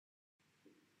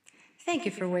Thank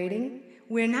you for waiting.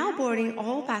 We're now boarding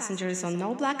all passengers on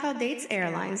No Blackout Dates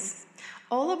Airlines.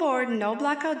 All aboard No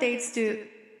Blackout Dates to...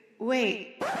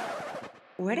 Wait,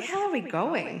 where the hell are we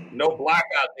going? No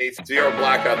blackout dates, zero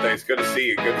blackout dates. Good to see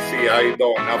you. Good to see you. How you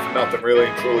doing? Not for nothing, really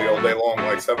and truly, all day long,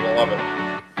 like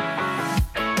 7-Eleven.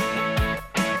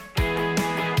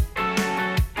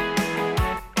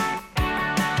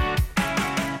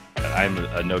 I'm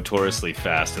a notoriously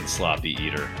fast and sloppy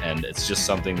eater, and it's just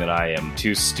something that I am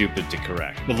too stupid to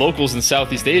correct. The locals in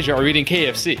Southeast Asia are eating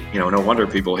KFC. No wonder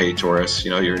people hate tourists.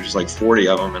 You're just like 40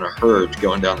 of them in a herd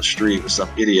going down the street with some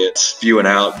idiots spewing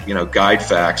out, guide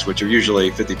facts, which are usually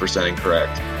 50%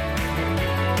 incorrect.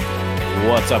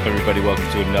 What's up, everybody? Welcome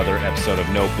to another episode of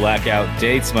No Blackout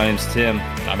Dates. My name's Tim.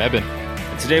 I'm Eben.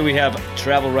 And today we have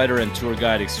travel writer and tour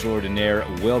guide extraordinaire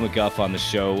Will McGuff on the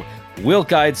show. Will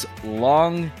guides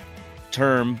long-term,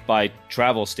 by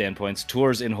travel standpoints,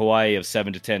 tours in Hawaii of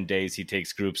 7 to 10 days. He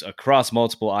takes groups across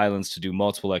multiple islands to do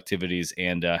multiple activities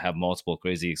and have multiple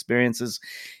crazy experiences.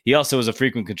 He also is a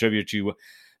frequent contributor to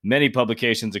many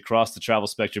publications across the travel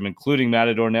spectrum, including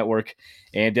Matador Network.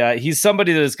 And he's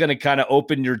somebody that is going to kind of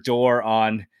open your door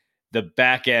on the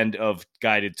back end of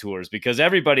guided tours, because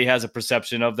everybody has a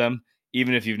perception of them,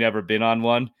 even if you've never been on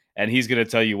one. And he's going to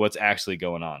tell you what's actually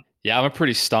going on. Yeah, I'm a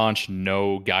pretty staunch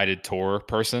no guided tour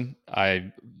person.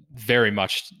 I very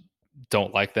much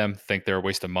don't like them. Think they're a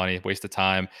waste of money, waste of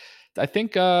time. I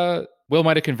think Will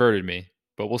might have converted me,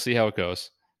 but we'll see how it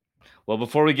goes. Well,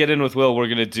 before we get in with Will, we're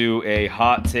going to do a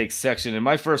hot take section. And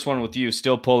my first one with you,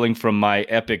 still pulling from my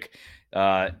epic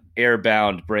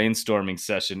airbound brainstorming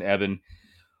session, Eben.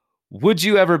 Would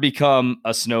you ever become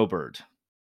a snowbird?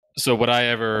 So would I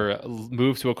ever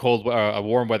move to a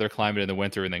warm weather climate in the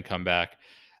winter and then come back?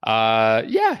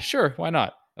 Yeah, sure. Why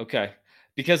not? Okay.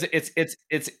 Because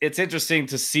it's interesting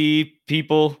to see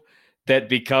people that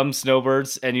become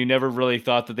snowbirds and you never really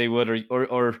thought that they would,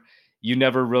 or you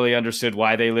never really understood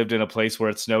why they lived in a place where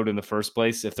it snowed in the first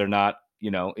place, if they're not,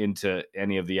 into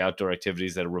any of the outdoor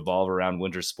activities that revolve around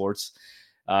winter sports.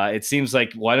 It seems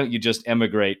like, why don't you just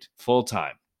emigrate full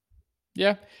time?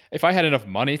 Yeah. If I had enough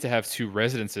money to have two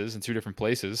residences in two different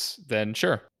places, then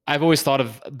sure. I've always thought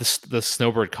of the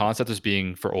snowbird concept as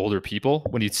being for older people.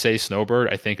 When you say snowbird,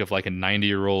 I think of like a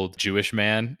 90-year-old Jewish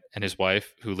man and his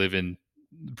wife who live in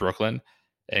Brooklyn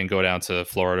and go down to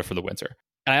Florida for the winter.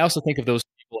 And I also think of those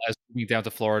people as moving down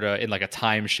to Florida in like a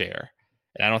timeshare.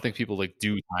 And I don't think people like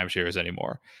do timeshares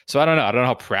anymore. So I don't know. I don't know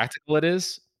how practical it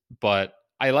is, but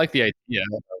I like the idea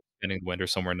of spending the winter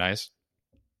somewhere nice.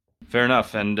 Fair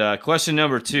enough. And question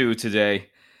number 2 today.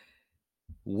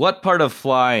 What part of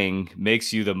flying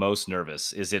makes you the most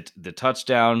nervous? Is it the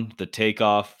touchdown, the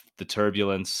takeoff, the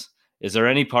turbulence? Is there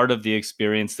any part of the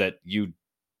experience that you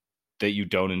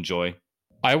don't enjoy?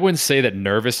 I wouldn't say that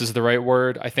nervous is the right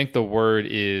word. I think the word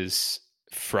is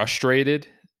frustrated.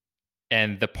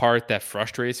 And the part that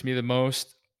frustrates me the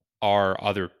most are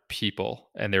other people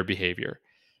and their behavior.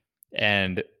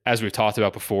 And as we've talked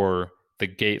about before, the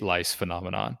gate lice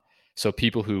phenomenon. So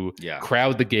people who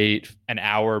crowd the gate an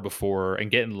hour before and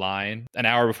get in line an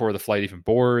hour before the flight even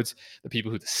boards, the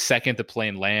people who the second the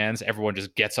plane lands, everyone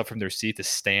just gets up from their seat to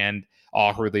stand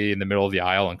awkwardly in the middle of the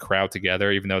aisle and crowd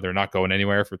together, even though they're not going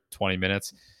anywhere for 20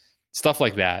 minutes, stuff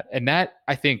like that. And that,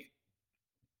 I think,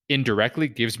 indirectly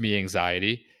gives me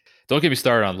anxiety. Don't get me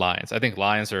started on lines. I think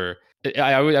lines are,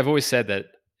 I've always said that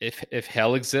if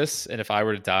hell exists and if I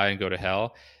were to die and go to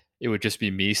hell, it would just be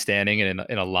me standing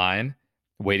in a line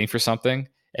waiting for something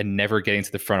and never getting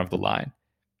to the front of the line.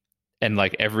 And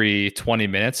like every 20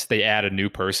 minutes, they add a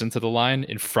new person to the line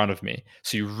in front of me.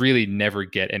 So you really never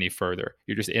get any further.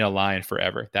 You're just in a line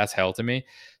forever. That's hell to me.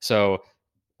 So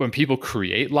when people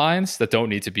create lines that don't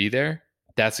need to be there,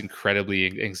 that's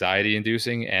incredibly anxiety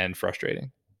inducing and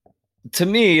frustrating. To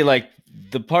me, like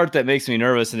the part that makes me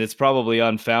nervous, and it's probably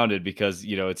unfounded because,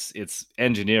 it's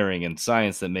engineering and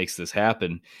science that makes this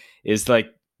happen, is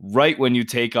like right when you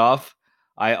take off,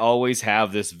 I always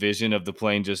have this vision of the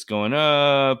plane just going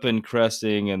up and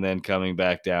cresting and then coming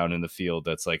back down in the field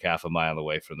that's like half a mile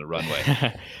away from the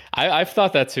runway. I've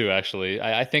thought that too, actually.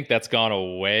 I think that's gone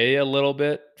away a little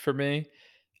bit for me.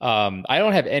 I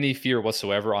don't have any fear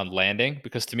whatsoever on landing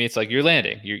because to me, it's like you're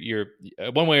landing. You're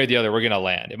one way or the other, we're going to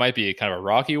land. It might be kind of a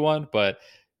rocky one, but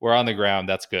we're on the ground.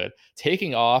 That's good.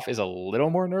 Taking off is a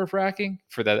little more nerve-wracking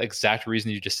for that exact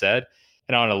reason you just said.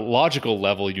 And on a logical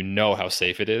level, you know how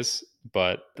safe it is.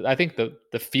 But I think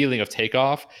the feeling of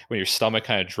takeoff when your stomach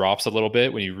kind of drops a little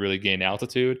bit when you really gain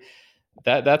altitude,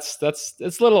 it's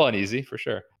a little uneasy for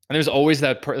sure. And there's always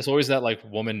that like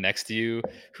woman next to you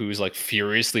who's like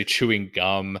furiously chewing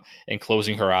gum and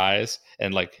closing her eyes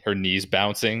and like her knees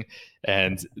bouncing.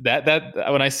 And that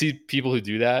when I see people who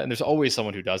do that, and there's always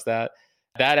someone who does that,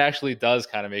 that actually does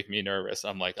kind of make me nervous.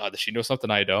 I'm like, oh, does she know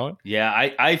something I don't? Yeah,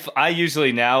 I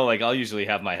usually now, like, I'll usually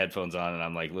have my headphones on and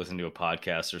I'm like listening to a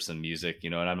podcast or some music,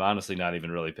 and I'm honestly not even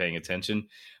really paying attention.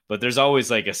 But there's always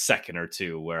like a second or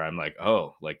two where I'm like,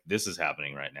 oh, like this is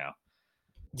happening right now.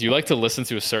 Do you like to listen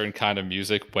to a certain kind of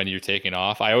music when you're taking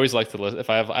off? I always like to listen. If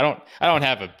I don't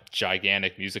have a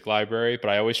gigantic music library, but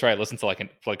I always try to listen to like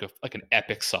an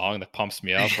epic song that pumps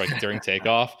me up like during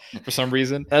takeoff for some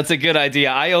reason. That's a good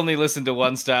idea. I only listen to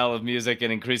one style of music,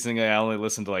 and increasingly I only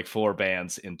listen to like 4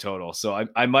 bands in total. So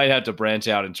I might have to branch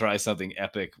out and try something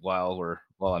epic while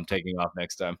I'm taking off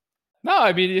next time. No,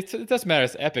 I mean it doesn't matter.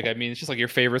 It's epic. I mean it's just like your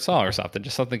favorite song or something.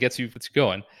 Just something gets you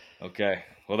going. Okay.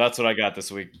 Well, that's what I got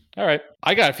this week. All right.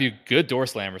 I got a few good door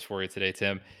slammers for you today,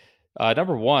 Tim.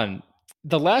 Number one,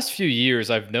 the last few years,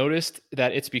 I've noticed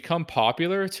that it's become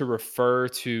popular to refer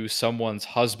to someone's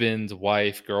husband,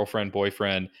 wife, girlfriend,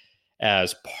 boyfriend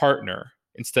as partner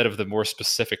instead of the more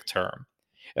specific term.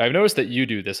 And I've noticed that you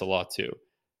do this a lot too.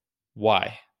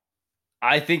 Why?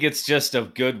 I think it's just a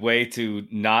good way to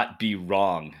not be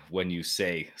wrong when you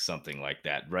say something like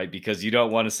that, right? Because you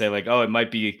don't want to say like, oh,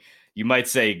 you might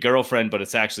say girlfriend, but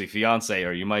it's actually fiance,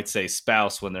 or you might say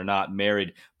spouse when they're not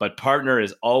married, but partner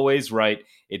is always right.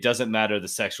 It doesn't matter the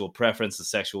sexual preference, the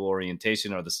sexual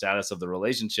orientation, or the status of the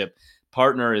relationship.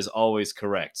 Partner is always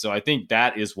correct. So I think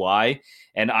that is why.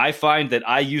 And I find that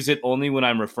I use it only when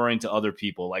I'm referring to other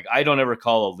people. Like I don't ever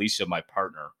call Alicia my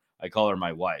partner. I call her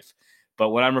my wife.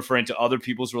 But when I'm referring to other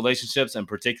people's relationships, and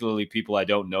particularly people I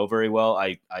don't know very well,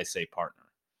 I say partner.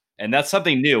 And that's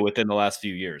something new within the last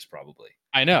few years, probably.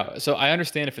 I know. So I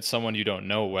understand if it's someone you don't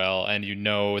know well and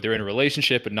they're in a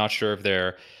relationship but not sure of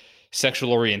their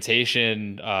sexual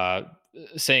orientation,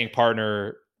 saying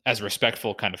partner as a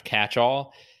respectful kind of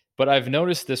catch-all. But I've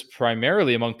noticed this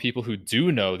primarily among people who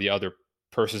do know the other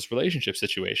person's relationship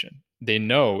situation. They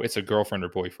know it's a girlfriend or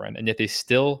boyfriend, and yet they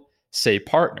still say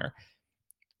partner.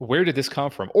 Where did this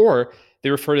come from? Or they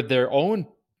refer to their own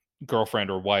girlfriend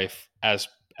or wife as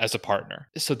a partner.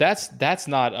 So that's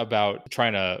not about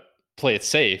trying to play it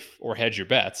safe or hedge your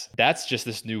bets. That's just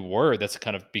this new word that's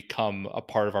kind of become a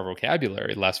part of our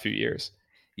vocabulary the last few years.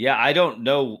 Yeah, I don't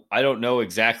know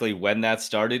exactly when that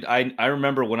started. I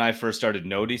remember when I first started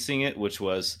noticing it, which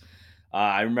was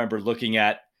I remember looking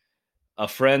at a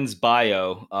friend's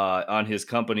bio on his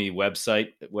company website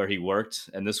where he worked,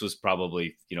 and this was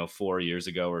probably 4 years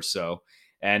ago or so,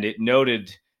 and it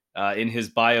noted in his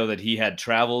bio that he had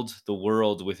traveled the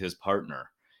world with his partner.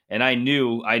 And I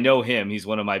know him. He's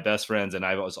one of my best friends, and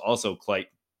I was also quite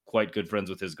good friends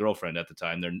with his girlfriend at the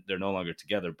time. They're no longer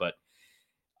together, but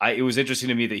it was interesting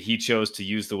to me that he chose to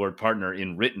use the word partner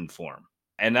in written form.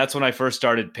 And that's when I first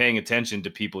started paying attention to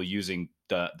people using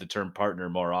the term partner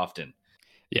more often.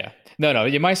 Yeah. No.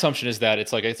 Yeah, my assumption is that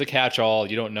it's a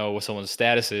catch-all. You don't know what someone's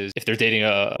status is. If they're dating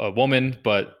a woman,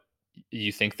 but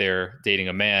you think they're dating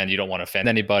a man, you don't want to offend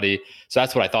anybody. So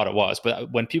that's what I thought it was.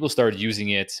 But when people started using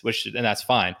it, and that's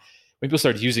fine, when people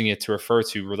started using it to refer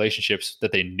to relationships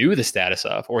that they knew the status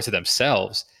of or to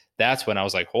themselves, that's when I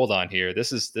was like, hold on here.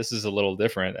 This is a little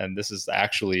different. And this is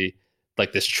actually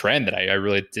like this trend that I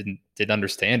really didn't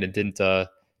understand and didn't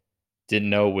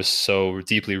know was so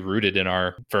deeply rooted in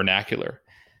our vernacular.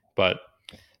 But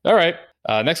all right,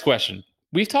 next question.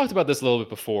 We've talked about this a little bit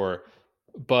before,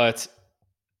 but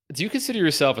do you consider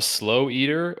yourself a slow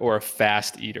eater or a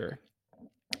fast eater?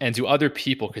 And do other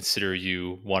people consider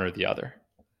you one or the other?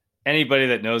 Anybody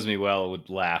that knows me well would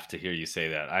laugh to hear you say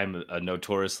that. I'm a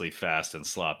notoriously fast and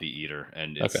sloppy eater,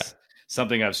 and it's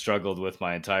something I've struggled with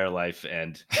my entire life.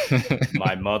 And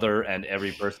my mother and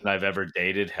every person I've ever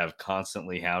dated have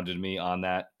constantly hounded me on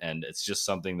that. And it's just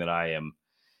something that I am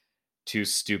too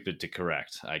stupid to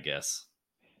correct, I guess.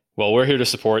 Well, we're here to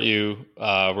support you.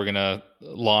 We're going to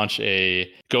launch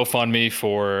a GoFundMe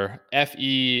for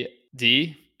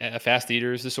FED, fast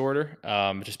eaters disorder.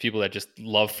 Just people that just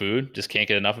love food, just can't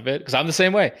get enough of it. Because I'm the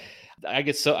same way. I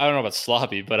don't know about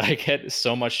sloppy, but I get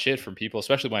so much shit from people,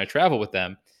 especially when I travel with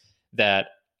them, that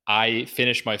I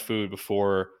finish my food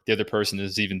before the other person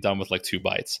is even done with like 2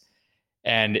 bites.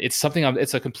 And it's something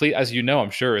it's a complete, as you know, I'm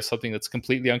sure it's something that's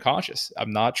completely unconscious.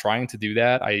 I'm not trying to do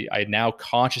that. I now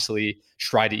consciously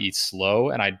try to eat slow,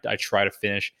 and I try to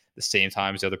finish the same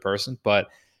time as the other person. But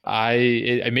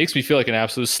it makes me feel like an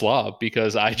absolute slob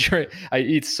because I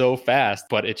eat so fast,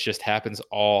 but it just happens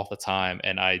all the time.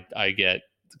 And I get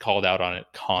called out on it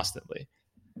constantly.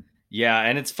 Yeah,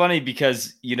 and it's funny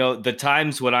because, the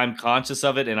times when I'm conscious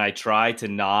of it and I try to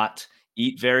not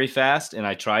eat very fast and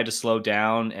I try to slow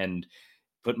down and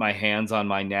put my hands on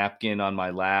my napkin on my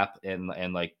lap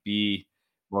and like be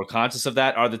more conscious of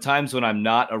that are the times when I'm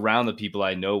not around the people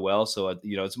I know well. So,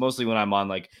 it's mostly when I'm on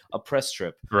like a press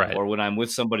trip Right. or when I'm with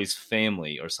somebody's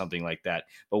family or something like that.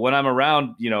 But when I'm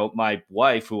around, my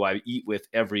wife, who I eat with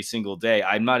every single day,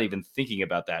 I'm not even thinking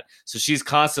about that. So she's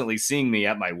constantly seeing me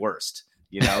at my worst.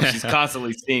 She's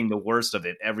constantly seeing the worst of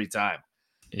it every time.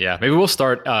 Yeah, maybe we'll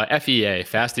start FEA,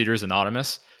 Fast Eaters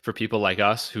Anonymous, for people like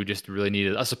us who just really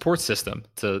needed a support system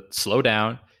to slow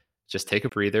down, just take a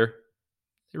breather,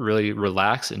 really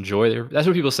relax, enjoy. That's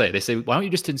what people say. They say, why don't you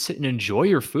just sit and enjoy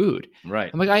your food? Right.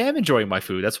 I'm like, I am enjoying my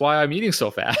food. That's why I'm eating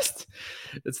so fast.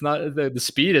 It's not the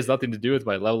speed has nothing to do with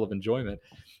my level of enjoyment.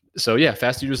 So yeah,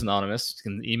 Fast Eaters Anonymous. You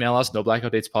can email us,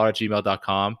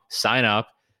 noblackoutdatespod@gmail.com. Sign up.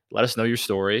 Let us know your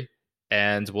story,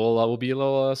 and we'll be a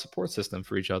little support system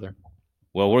for each other.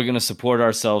 Well, we're going to support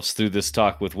ourselves through this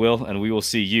talk with Will, and we will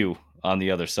see you on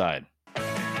the other side.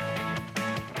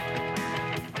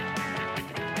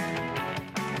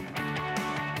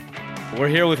 We're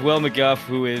here with Will McGuff,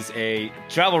 who is a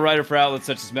travel writer for outlets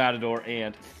such as Matador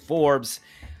and Forbes,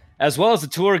 as well as a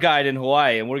tour guide in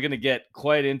Hawaii, and we're going to get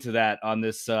quite into that on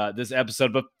this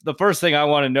episode. But the first thing I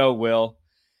want to know, Will,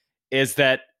 is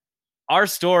that our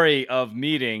story of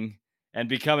meeting and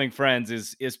becoming friends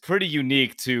is pretty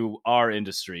unique to our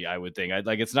industry, I would think.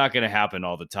 It's not going to happen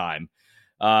all the time.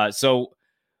 So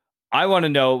I want to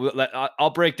know, I'll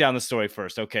break down the story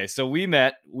first. Okay, so we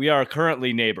met. We are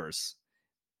currently neighbors.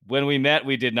 When we met,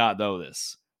 we did not know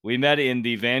this. We met in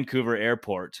the Vancouver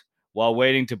airport while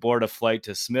waiting to board a flight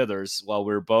to Smithers while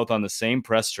we were both on the same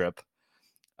press trip.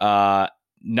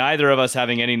 Neither of us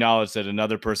having any knowledge that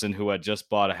another person who had just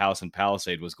bought a house in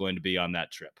Palisade was going to be on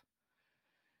that trip.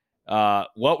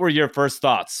 What were your first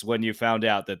thoughts when you found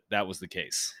out that that was the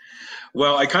case?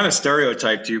 Well, I kind of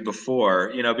stereotyped you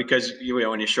before, because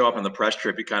when you show up on the press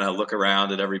trip, you kind of look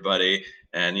around at everybody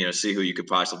and, see who you could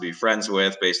possibly be friends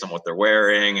with based on what they're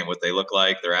wearing and what they look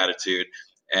like, their attitude.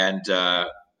 And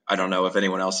I don't know if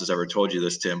anyone else has ever told you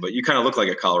this, Tim, but you kind of look like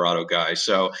a Colorado guy.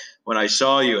 So when I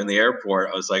saw you in the airport,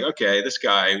 I was like, okay, this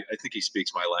guy, I think he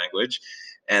speaks my language.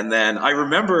 And then I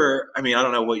remember, I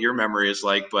don't know what your memory is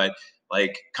like, but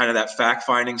like kind of that fact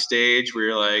finding stage where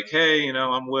you're like, hey,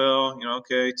 I'm Will,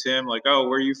 okay, Tim, like, oh,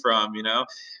 where are you from,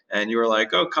 and you were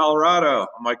like, oh, Colorado.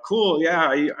 I'm like, cool, yeah,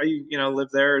 I live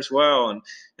there as well, and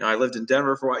I lived in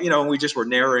Denver for a while, and we just were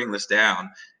narrowing this down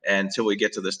until we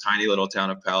get to this tiny little town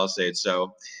of Palisade.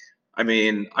 So I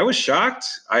was shocked.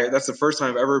 That's the first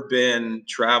time I've ever been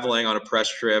traveling on a press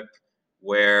trip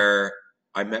where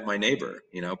I met my neighbor,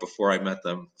 before I met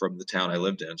them from the town I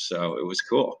lived in. So it was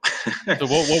cool. So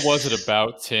what was it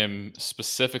about Tim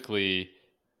specifically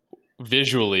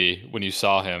visually when you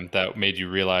saw him that made you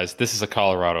realize this is a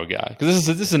Colorado guy? Because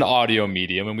this is an audio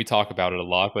medium and we talk about it a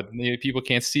lot, but people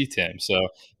can't see Tim. So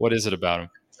what is it about him?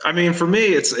 For me,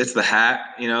 it's the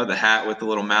hat, the hat with the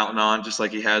little mountain on, just like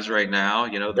he has right now,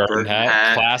 the Burton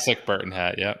hat. Classic Burton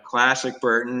hat, yeah. Classic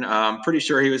Burton. Pretty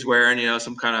sure he was wearing,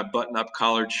 some kind of button-up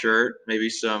collared shirt, maybe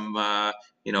some,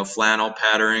 flannel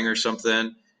patterning or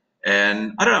something.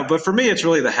 And I don't know, but for me, it's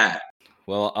really the hat.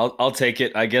 Well, I'll take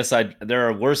it. I guess there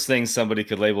are worse things somebody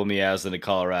could label me as than a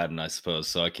Coloradan, I suppose.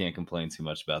 So I can't complain too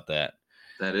much about that.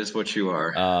 That is what you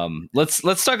are. Let's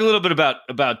talk a little bit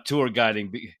about tour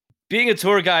guiding. Being a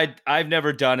tour guide, I've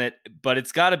never done it, but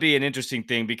it's got to be an interesting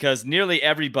thing because nearly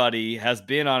everybody has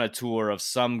been on a tour of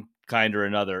some kind or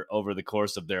another over the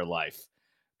course of their life,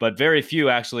 but very few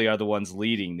actually are the ones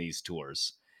leading these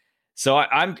tours. So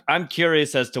I'm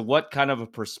curious as to what kind of a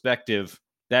perspective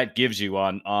that gives you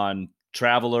on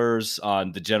travelers,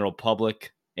 on the general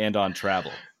public, and on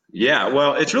travel. Yeah,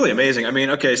 well, it's really amazing.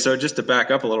 Okay, so just to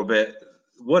back up a little bit,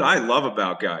 what I love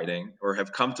about guiding, or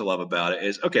have come to love about it,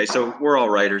 is, okay, so we're all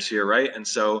writers here, right? And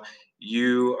so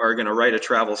you are going to write a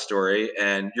travel story,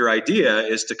 and your idea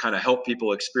is to kind of help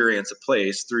people experience a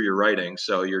place through your writing.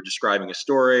 So you're describing a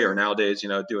story, or nowadays,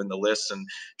 doing the lists and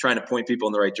trying to point people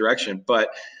in the right direction. But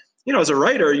as a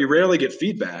writer, you rarely get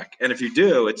feedback. And if you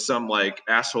do, it's some like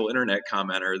asshole internet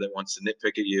commenter that wants to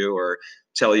nitpick at you or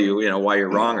tell you, why you're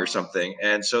wrong or something.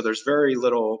 And so there's very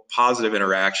little positive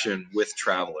interaction with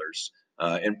travelers.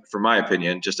 And from my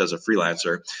opinion, just as a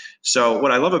freelancer. So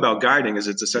what I love about guiding is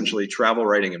it's essentially travel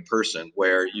writing in person,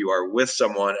 where you are with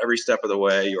someone every step of the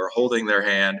way, you are holding their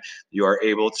hand, you are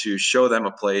able to show them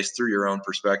a place through your own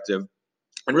perspective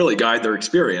and really guide their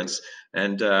experience.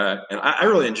 And I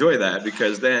really enjoy that,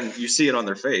 because then you see it on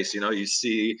their face, you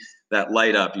see that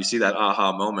light up, you see that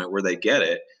aha moment where they get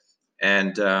it.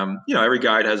 And, every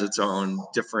guide has its own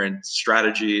different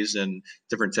strategies and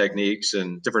different techniques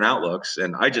and different outlooks.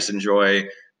 And I just enjoy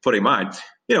putting mine.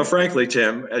 Frankly,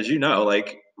 Tim, as you know,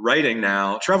 like writing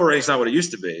now, travel writing is not what it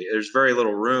used to be. There's very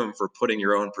little room for putting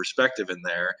your own perspective in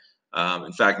there.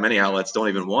 In fact, many outlets don't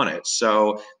even want it.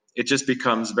 So it just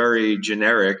becomes very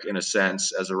generic in a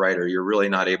sense as a writer. You're really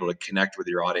not able to connect with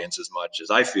your audience as much as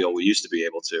I feel we used to be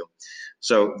able to.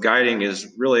 So guiding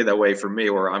is really that way for me,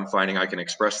 where I'm finding I can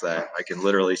express that. I can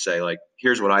literally say, like,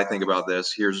 here's what I think about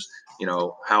this. Here's,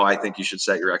 how I think you should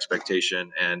set your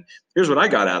expectation. And here's what I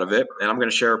got out of it. And I'm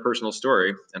going to share a personal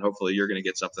story. And hopefully you're going to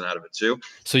get something out of it too.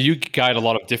 So you guide a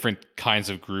lot of different kinds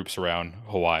of groups around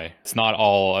Hawaii. It's not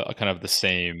all kind of the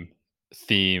same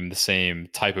theme, the same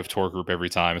type of tour group every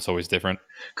time. It's always different.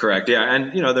 Correct. Yeah.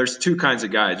 And, there's two kinds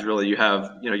of guides, really. You have,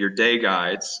 your day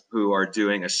guides who are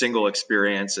doing a single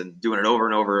experience and doing it over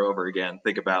and over and over again.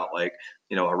 Think about like,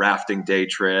 a rafting day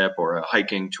trip or a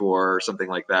hiking tour or something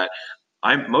like that.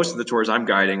 Most of the tours I'm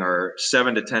guiding are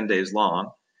 7 to 10 days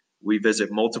long. We visit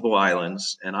multiple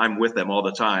islands and I'm with them all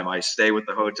the time. I stay with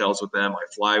the hotels with them. I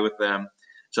fly with them.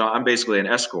 So I'm basically an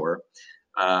escort.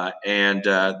 And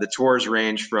the tours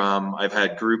range from, I've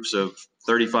had groups of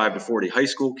 35 to 40 high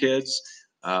school kids,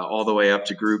 all the way up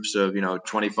to groups of,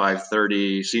 25,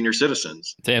 30 senior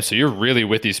citizens. Damn. So you're really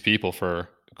with these people for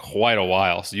quite a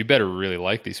while. So you better really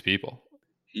like these people.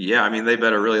 Yeah. I mean, they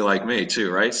better really like me too,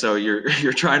 right? So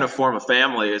you're trying to form a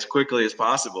family as quickly as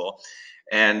possible.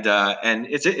 And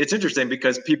it's interesting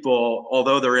because people,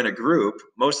 although they're in a group,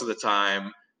 most of the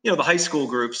time, the high school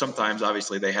group, sometimes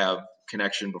obviously they have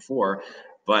connection before,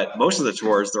 but most of the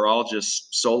tours, they're all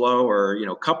just solo or,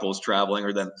 couples traveling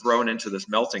or then thrown into this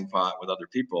melting pot with other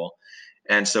people.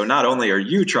 And so not only are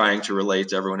you trying to relate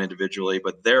to everyone individually,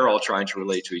 but they're all trying to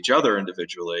relate to each other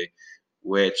individually,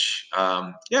 which,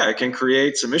 it can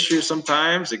create some issues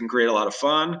sometimes. It can create a lot of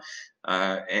fun.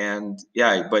 But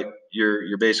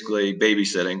you're basically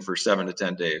babysitting for 7 to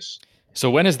 10 days. So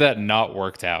when has that not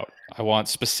worked out? I want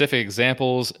specific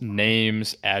examples,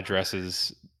 names,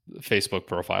 addresses, Facebook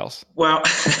profiles. Well,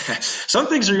 some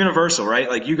things are universal, right?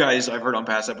 Like you guys, I've heard on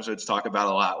past episodes talk about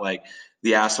a lot, like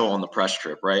the asshole on the press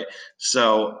trip, right?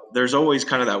 So there's always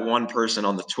kind of that one person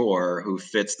on the tour who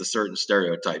fits the certain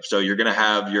stereotype. So you're going to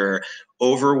have your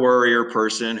over worrier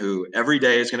person who every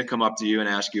day is going to come up to you and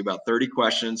ask you about 30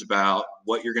 questions about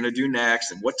what you're going to do next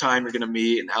and what time you're going to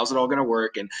meet and how's it all going to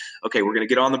work. And okay, we're going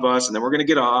to get on the bus and then we're going to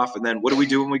get off. And then what do we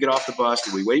do when we get off the bus?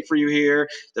 Do we wait for you here?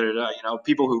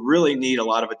 People who really need a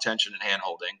lot of attention and hand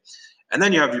holding. And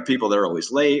then you have your people that are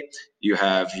always late. You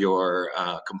have your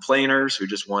complainers who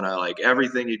just want to, like,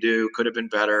 everything you do could have been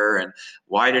better. And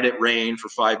why did it rain for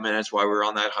 5 minutes while we were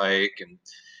on that hike?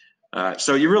 And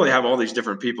so you really have all these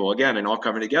different people, again, and all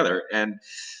coming together. And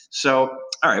so,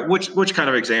 all right, which kind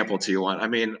of example do you want? I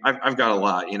mean, I've got a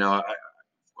lot.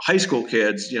 High school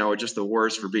kids, are just the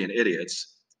worst for being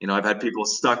idiots. I've had people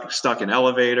stuck in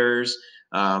elevators.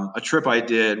 A trip I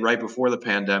did right before the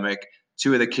pandemic,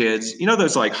 2 of the kids,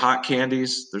 those like hot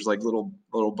candies, there's like little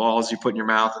balls you put in your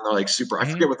mouth and they're like super, I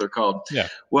forget what they're called. Yeah.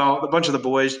 Well, a bunch of the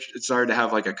boys started to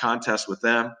have like a contest with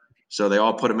them. So they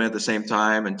all put them in at the same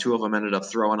time and 2 of them ended up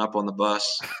throwing up on the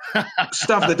bus.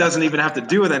 Stuff that doesn't even have to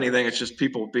do with anything. It's just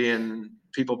people being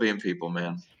people,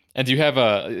 man. And do you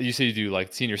have you say you do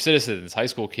like senior citizens, high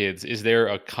school kids. Is there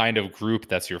a kind of group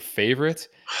that's your favorite?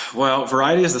 Well,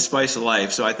 variety is the spice of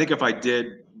life. So I think if I did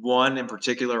one in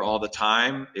particular all the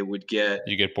time, it would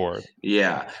you get bored.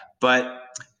 Yeah. But,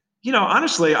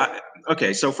 honestly,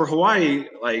 so for Hawaii,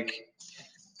 like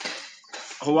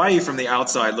Hawaii from the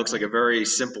outside looks like a very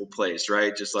simple place,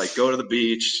 right? Just like go to the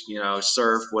beach,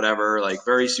 surf, whatever, like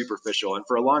very superficial. And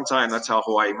for a long time, that's how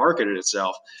Hawaii marketed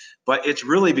itself. But it's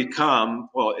really become,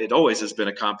 well, it always has been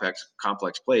a complex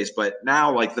place. But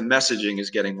now like the messaging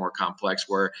is getting more complex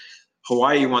where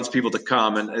Hawaii wants people to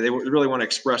come and they really want to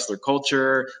express their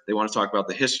culture. They want to talk about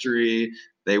the history.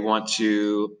 They want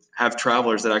to have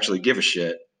travelers that actually give a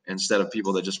shit instead of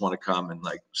people that just want to come and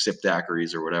like sip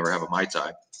daiquiris or whatever, have a Mai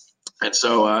Tai. And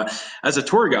so as a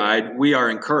tour guide, we are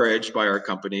encouraged by our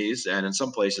companies and in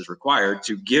some places required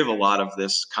to give a lot of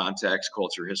this context,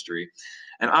 culture, history.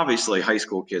 And obviously, high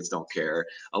school kids don't care.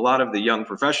 A lot of the young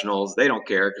professionals, they don't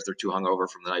care because they're too hungover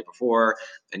from the night before.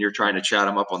 And you're trying to chat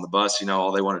them up on the bus.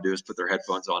 All they want to do is put their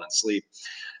headphones on and sleep.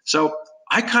 So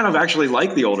I kind of actually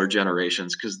like the older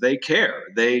generations because they care.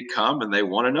 They come and they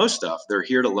want to know stuff. They're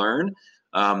here to learn.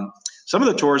 Some of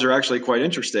the tours are actually quite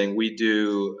interesting. We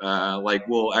do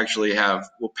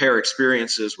we'll pair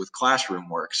experiences with classroom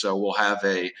work. So we'll have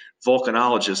a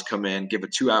volcanologist come in, give a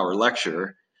 2-hour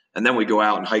lecture. And then we go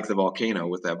out and hike the volcano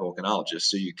with that volcanologist.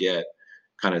 So you get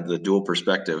kind of the dual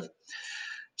perspective.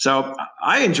 So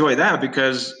I enjoy that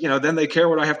because, then they care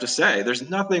what I have to say. There's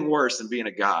nothing worse than being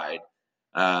a guide.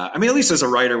 I mean, at least as a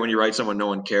writer, when you write someone no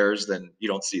one cares, then you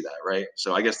don't see that, right?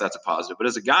 So I guess that's a positive. But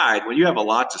as a guide, when you have a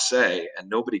lot to say and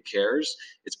nobody cares,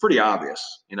 it's pretty obvious.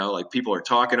 Like people are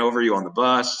talking over you on the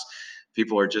bus.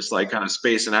 People are just like kind of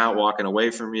spacing out, walking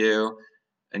away from you.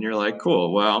 And you're like,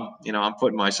 cool, well, I'm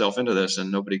putting myself into this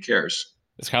and nobody cares.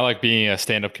 It's kind of like being a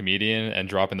stand-up comedian and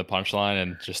dropping the punchline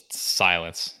and just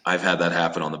silence. I've had that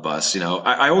happen on the bus.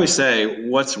 I always say,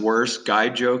 what's worse,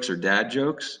 guide jokes or dad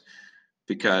jokes?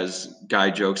 Because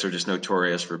guide jokes are just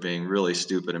notorious for being really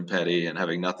stupid and petty and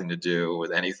having nothing to do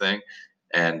with anything.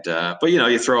 And but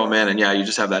you throw them in, and you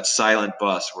just have that silent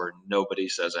bus where nobody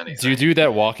says anything. Do you do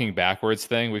that walking backwards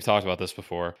thing? We've talked about this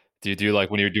before. Do you do like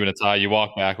when you're doing a tie, you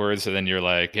walk backwards and then you're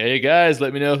like, hey guys,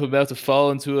 let me know if I'm about to fall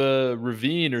into a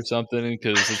ravine or something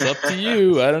because it's up to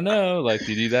you. I don't know. Like,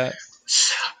 do you do that?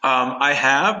 I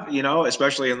have,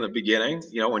 especially in the beginning,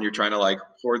 when you're trying to like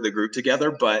hoard the group together.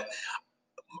 But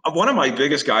one of my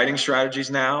biggest guiding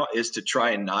strategies now is to try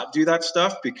and not do that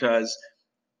stuff, because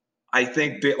I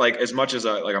think like as much as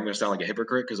I'm going to sound like a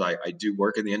hypocrite because I do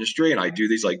work in the industry and I do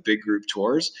these like big group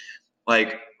tours.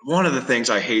 Like one of the things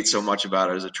I hate so much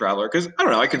about it as a traveler, because I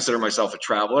don't know, I consider myself a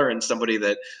traveler and somebody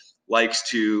that likes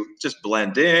to just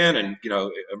blend in and,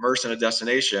 immerse in a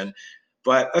destination.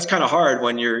 But that's kind of hard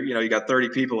when you got 30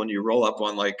 people and you roll up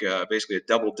on like basically a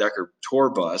double decker tour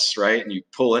bus, right? And you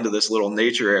pull into this little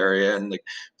nature area and like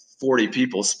 40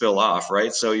 people spill off,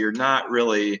 right? So you're not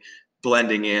really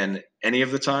blending in any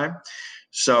of the time.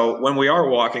 So when we are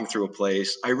walking through a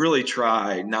place, I really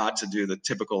try not to do the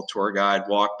typical tour guide,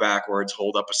 walk backwards,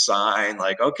 hold up a sign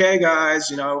like, okay, guys,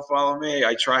 follow me.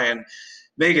 I try and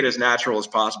make it as natural as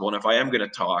possible. And if I am going to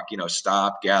talk,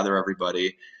 stop, gather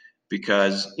everybody,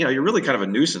 because, you're really kind of a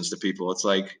nuisance to people. It's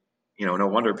like, no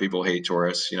wonder people hate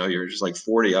tourists. You're just like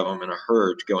 40 of them in a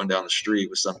herd going down the street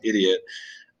with some idiot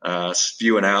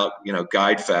spewing out,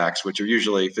 guide facts, which are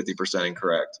usually 50%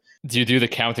 incorrect. Do you do the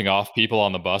counting off people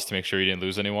on the bus to make sure you didn't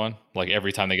lose anyone? Like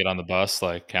every time they get on the bus,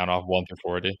 like count off 1 through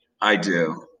 40? I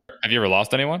do. Have you ever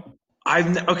lost anyone?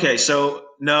 So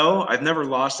no, I've never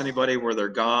lost anybody where they're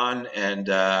gone and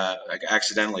I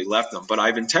accidentally left them, but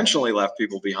I've intentionally left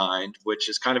people behind, which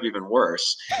is kind of even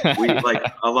worse. We like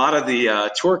a lot of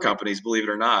the tour companies, believe it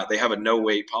or not, they have a no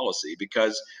wait policy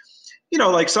because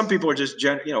like some people are just,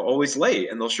 always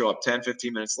late and they'll show up 10,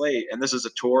 15 minutes late. And this is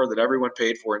a tour that everyone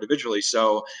paid for individually.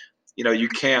 So, you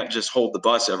can't just hold the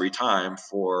bus every time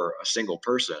for a single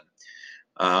person.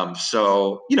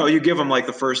 So, you give them like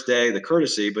the first day, the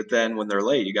courtesy, but then when they're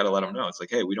late, you got to let them know. It's like,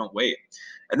 hey, we don't wait.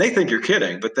 And they think you're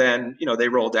kidding, but then, they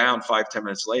roll down 5-10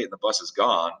 minutes late and the bus is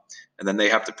gone. And then they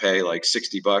have to pay like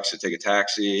 $60 to take a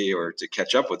taxi or to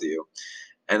catch up with you.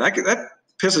 And that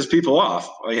pisses people off,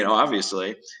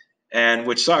 obviously. And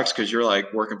which sucks because you're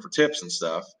like working for tips and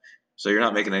stuff. So you're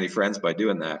not making any friends by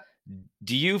doing that.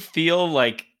 Do you feel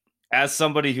like, as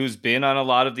somebody who's been on a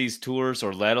lot of these tours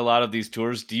or led a lot of these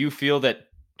tours, do you feel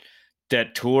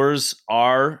that tours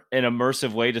are an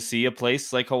immersive way to see a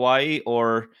place like Hawaii?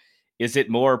 Or is it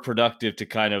more productive to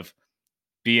kind of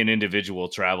be an individual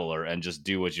traveler and just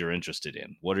do what you're interested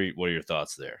in? What are your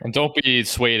thoughts there? And don't be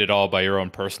swayed at all by your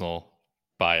own personal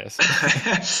bias.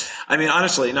 I mean,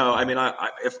 honestly, no. I mean,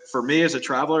 if for me as a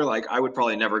traveler, like I would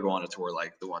probably never go on a tour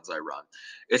like the ones I run.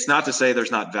 It's not to say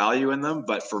there's not value in them,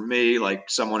 but for me,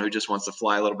 like someone who just wants to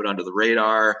fly a little bit under the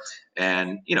radar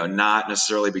and, not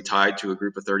necessarily be tied to a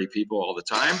group of 30 people all the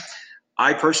time,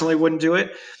 I personally wouldn't do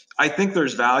it. I think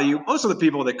there's value. Most of the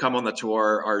people that come on the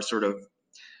tour are sort of,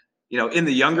 in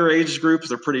the younger age groups,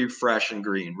 they're pretty fresh and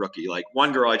green, rookie. Like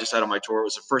one girl I just had on my tour, it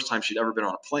was the first time she'd ever been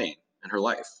on a plane in her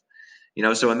life.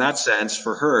 So in that sense,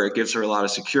 for her, it gives her a lot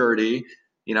of security,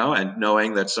 and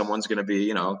knowing that someone's going to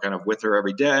be, kind of with her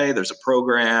every day. There's a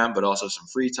program, but also some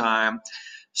free time.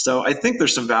 So I think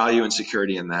there's some value and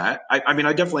security in that. I mean,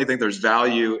 I definitely think there's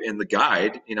value in the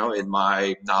guide, in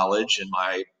my knowledge and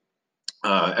my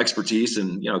expertise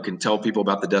and, can tell people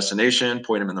about the destination,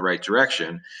 point them in the right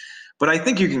direction. But I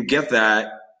think you can get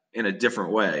that in a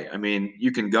different way. I mean,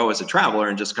 you can go as a traveler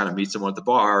and just kind of meet someone at the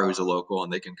bar who's a local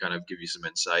and they can kind of give you some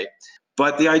insight.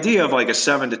 But the idea of like a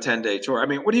 7 to 10 day tour, I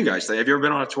mean, what do you guys think? Have you ever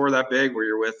been on a tour that big where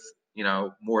you're with,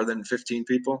 more than 15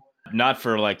 people? Not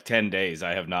for like 10 days.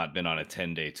 I have not been on a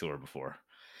 10-day tour before.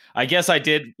 I guess I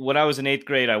did when I was in 8th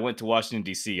grade. I went to Washington,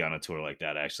 D.C. on a tour like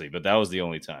that, actually, but that was the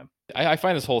only time. I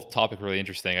find this whole topic really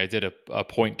interesting. I did a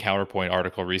point counterpoint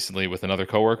article recently with another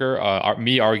coworker,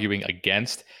 me arguing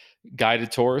against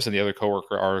guided tours and the other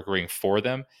coworker arguing for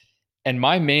them. And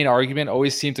my main argument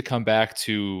always seemed to come back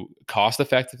to cost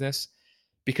effectiveness.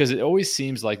 because it always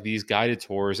seems like these guided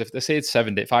tours, if they say it's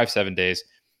 7 days,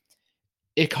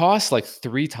 it costs like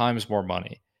 3 times more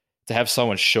money to have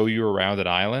someone show you around an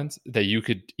island that you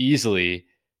could easily,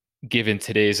 given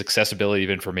today's accessibility of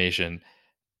information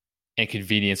and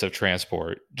convenience of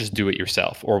transport, just do it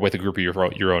yourself or with a group of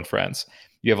your own friends.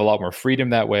 You have a lot more freedom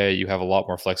that way. You have a lot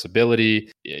more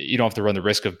flexibility. You don't have to run the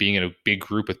risk of being in a big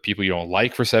group with people you don't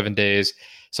like for 7 days.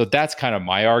 So that's kind of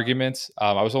my argument.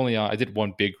 I did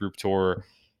one big group tour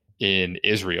in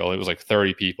Israel. It was like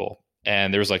 30 people.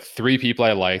 And there was like 3 people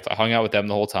I liked. I hung out with them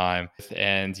the whole time.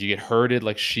 And you get herded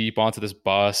like sheep onto this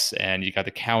bus, and you got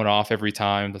to count off every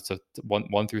time. That's a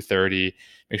 1 through 30.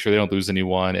 Make sure they don't lose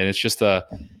anyone. And it's just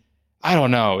I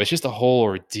don't know. It's just a whole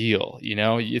ordeal.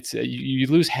 You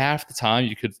lose half the time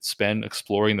you could spend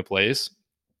exploring the place,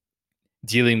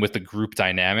 dealing with the group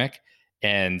dynamic,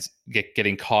 and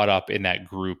getting caught up in that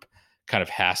group kind of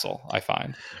hassle, I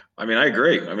find. I mean, I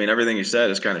agree. I mean, everything you said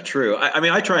is kind of true. I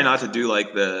mean, I try not to do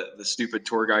like the stupid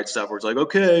tour guide stuff where it's like,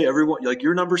 okay, everyone, like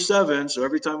you're number 7. So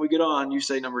every time we get on, you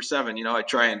say number 7. I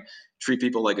try and treat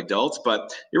people like adults,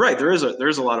 but you're right. There is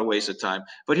a lot of wasted time.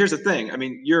 But here's the thing. I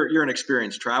mean, you're an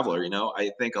experienced traveler.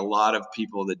 I think a lot of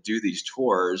people that do these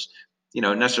tours,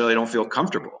 necessarily don't feel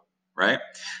comfortable. Right.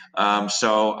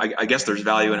 So I guess there's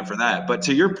value in it for that. But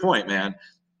to your point, man,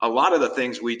 a lot of the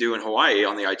things we do in Hawaii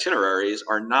on the itineraries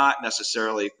are not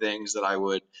necessarily things that I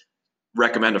would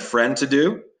recommend a friend to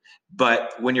do.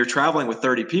 But when you're traveling with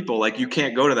 30 people, like you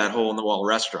can't go to that hole in the wall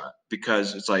restaurant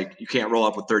because it's like you can't roll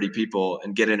up with 30 people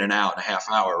and get in and out in a half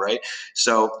hour, right?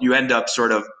 So you end up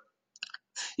sort of,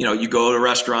 you go to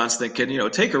restaurants that can,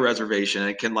 take a reservation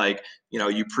and can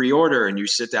you pre-order and you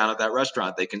sit down at that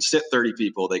restaurant. They can sit 30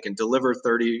 people. They can deliver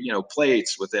 30,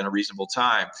 plates within a reasonable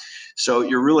time. So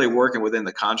you're really working within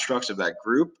the constructs of that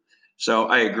group. So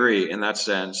I agree in that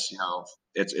sense,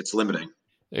 it's limiting.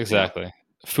 Exactly.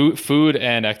 Food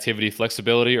and activity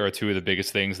flexibility are 2 of the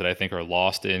biggest things that I think are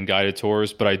lost in guided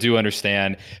tours. But I do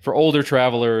understand for older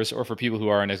travelers or for people who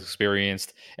aren't as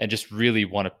experienced and just really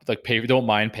want to don't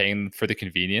mind paying for the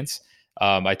convenience.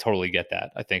 I totally get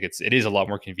that. I think it is a lot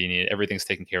more convenient. Everything's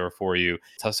taken care of for you.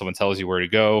 Someone tells you where to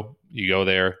go, you go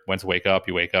there. When to wake up,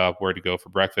 you wake up. Where to go for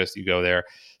breakfast, you go there.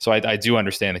 So I do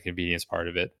understand the convenience part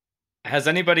of it. Has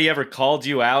anybody ever called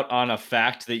you out on a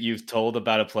fact that you've told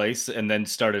about a place and then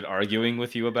started arguing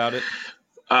with you about it?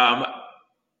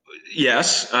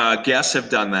 Yes, guests have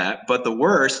done that. But the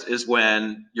worst is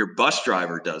when your bus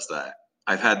driver does that.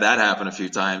 I've had that happen a few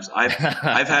times. I've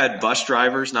had bus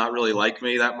drivers not really like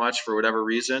me that much for whatever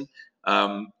reason.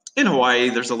 In Hawaii,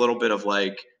 there's a little bit of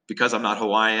because I'm not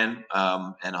Hawaiian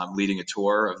and I'm leading a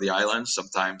tour of the islands,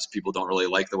 sometimes people don't really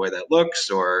like the way that looks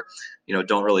or,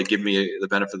 don't really give me the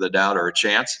benefit of the doubt or a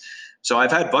chance. So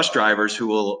I've had bus drivers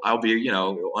I'll be,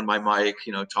 on my mic,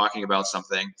 talking about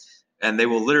something, and they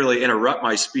will literally interrupt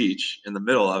my speech in the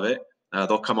middle of it.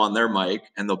 They'll come on their mic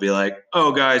and they'll be like,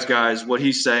 oh, guys, what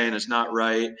he's saying is not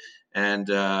right. And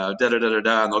and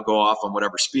they'll go off on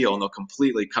whatever spiel and they'll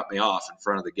completely cut me off in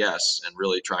front of the guests and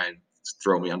really try and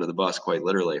throw me under the bus, quite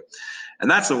literally. And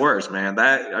that's the worst, man.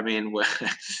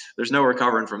 There's no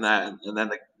recovering from that. And then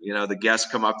the guests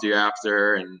come up to you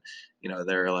after and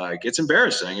they're like, it's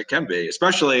embarrassing. It can be,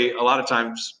 especially a lot of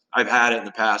times I've had it in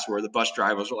the past where the bus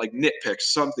drivers will nitpick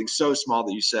something so small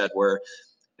that you said, where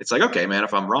it's like, okay, man,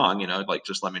 if I'm wrong,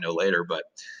 just let me know later. But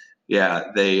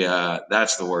yeah,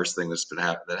 that's the worst thing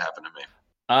that happened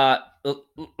to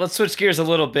me. Let's switch gears a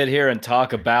little bit here and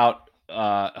talk about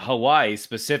Hawaii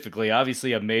specifically.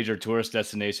 Obviously a major tourist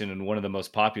destination and one of the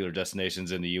most popular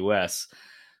destinations in the US.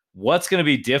 What's going to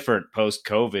be different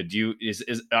post-COVID?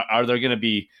 Are there going to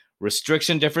be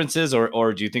restriction differences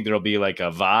or do you think there'll be a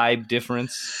vibe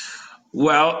difference?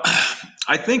 Well,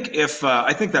 I think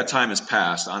I think that time has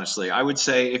passed, honestly. I would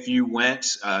say if you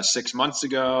went 6 months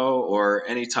ago or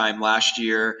any time last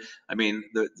year, I mean,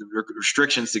 the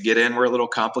restrictions to get in were a little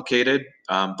complicated.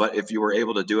 But if you were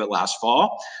able to do it last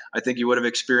fall, I think you would have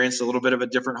experienced a little bit of a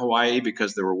different Hawaii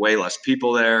because there were way less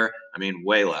people there. I mean,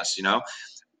 way less,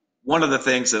 One of the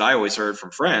things that I always heard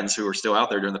from friends who were still out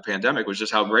there during the pandemic was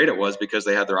just how great it was because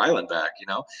they had their island back,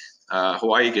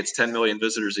 Hawaii gets 10 million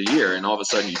visitors a year, and all of a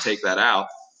sudden you take that out,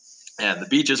 and the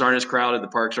beaches aren't as crowded, the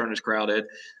parks aren't as crowded.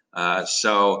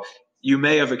 So you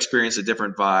may have experienced a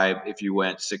different vibe if you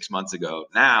went 6 months ago.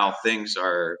 Now things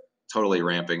are totally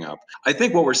ramping up. I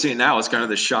think what we're seeing now is kind of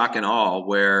the shock and awe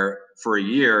where for a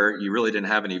year you really didn't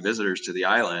have any visitors to the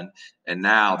island, and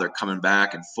now they're coming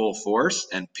back in full force,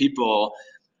 and people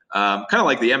kind of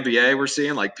like the NBA we're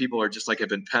seeing, people are just have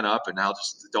been pent up and now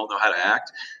just don't know how to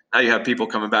act. Now you have people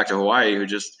coming back to Hawaii who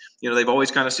just, they've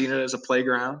always kind of seen it as a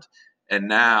playground. And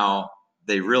now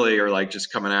they really are like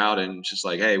just coming out and just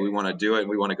like, hey, we want to do it and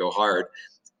we want to go hard.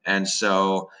 And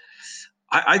so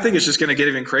I think it's just going to get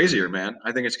even crazier, man.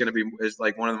 I think it's going to be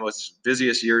like one of the most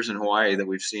busiest years in Hawaii that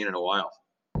we've seen in a while.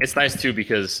 It's nice too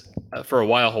because for a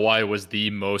while Hawaii was the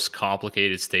most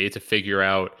complicated state to figure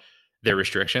out their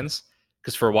restrictions.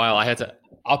 Because for a while I had to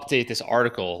update this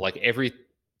article like every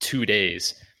 2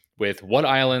 days with what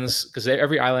islands, because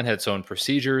every island had its own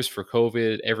procedures for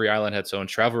COVID. Every island had its own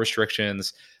travel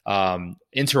restrictions,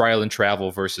 inter-island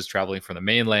travel versus traveling from the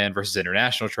mainland versus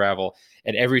international travel.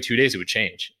 And every 2 days it would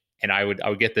change. And I would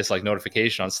get this like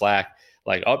notification on Slack,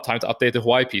 like, oh, time to update the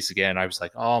Hawaii piece again. I was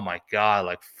like, oh my God,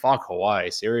 like fuck Hawaii,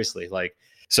 seriously. Like,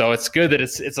 so it's good that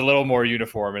it's a little more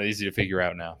uniform and easy to figure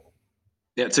out now.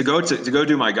 Yeah, to go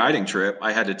do my guiding trip,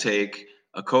 I had to take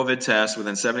a COVID test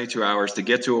within 72 hours to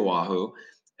get to Oahu.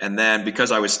 And then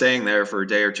because I was staying there for a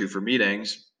day or two for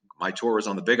meetings, my tour was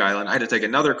on the Big Island, I had to take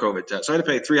another COVID test. So I had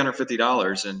to pay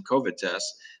 $350 in COVID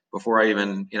tests before I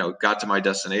even, got to my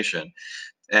destination.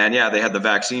 And yeah, they had the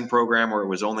vaccine program where it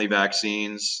was only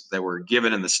vaccines that were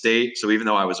given in the state. So even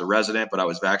though I was a resident, but I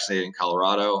was vaccinated in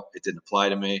Colorado, it didn't apply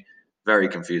to me. Very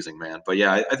confusing, man. But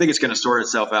yeah, I think it's going to sort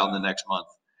itself out in the next month,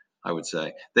 I would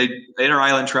say.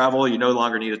 Inter-island travel, you no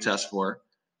longer need a test for.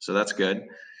 So that's good.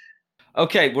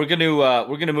 Okay, we're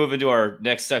gonna move into our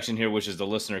next section here, which is the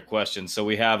listener questions. So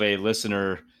we have a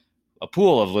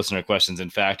pool of listener questions, in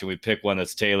fact, and we pick one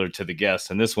that's tailored to the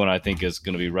guest. And this one I think is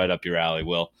going to be right up your alley,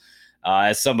 Will.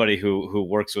 As somebody who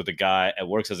works as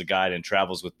a guide and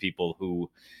travels with people who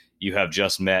you have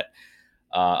just met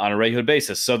on a regular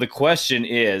basis. So the question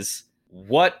is,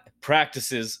 what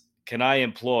practices can I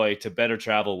employ to better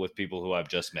travel with people who I've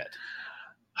just met?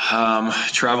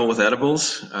 Travel with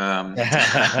edibles. I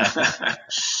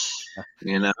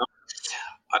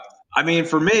mean,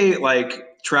 for me,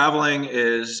 like traveling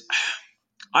is,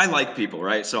 I like people,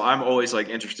 right? So I'm always like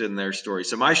interested in their story.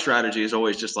 So my strategy is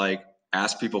always just like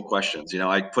ask people questions.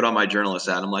 I put on my journalist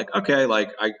hat. I'm like, okay, like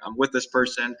I'm with this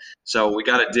person. So we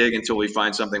got to dig until we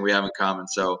find something we have in common.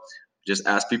 So just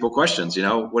ask people questions.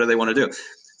 What do they want to do?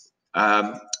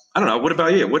 I don't know. What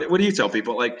about you? What do you tell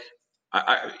people? Like,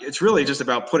 it's really just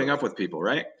about putting up with people,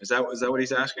 right? Is that what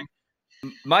he's asking?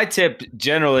 My tip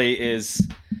generally is,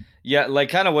 yeah, like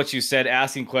kind of what you said,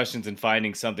 asking questions and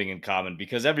finding something in common,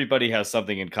 because everybody has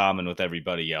something in common with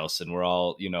everybody else. And we're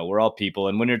all people.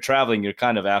 And when you're traveling, you're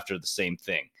kind of after the same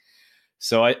thing.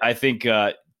 So I think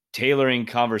tailoring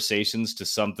conversations to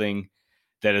something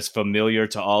that is familiar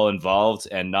to all involved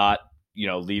and not,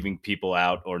 leaving people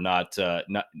out or not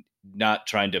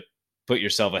trying to put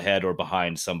yourself ahead or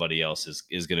behind somebody else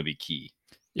is going to be key.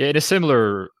 Yeah, in a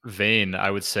similar vein,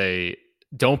 I would say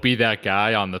don't be that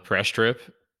guy on the press trip,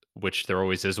 which there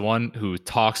always is one, who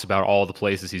talks about all the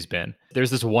places he's been.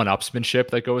 There's this one-upsmanship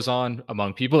that goes on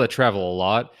among people that travel a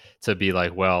lot to be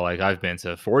like, well, like I've been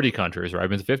to 40 countries or I've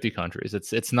been to 50 countries.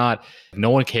 It's not, no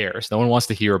one cares. No one wants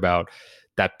to hear about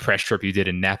that press trip you did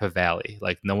in Napa Valley.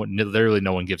 Like literally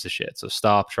no one gives a shit. So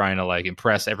stop trying to like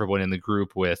impress everyone in the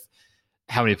group with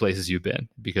how many places you've been,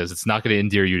 because it's not going to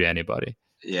endear you to anybody.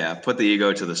 Yeah, put the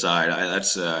ego to the side.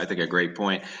 That's I think a great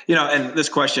point. And this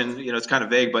question, it's kind of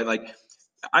vague, but like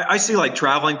I see like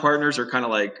traveling partners are kind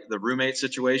of like the roommate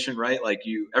situation, right? Like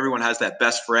everyone has that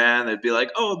best friend. They'd be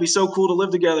like, oh, it'd be so cool to live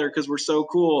together because we're so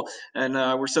cool and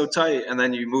we're so tight. And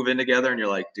then you move in together and you're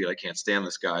like, dude, I can't stand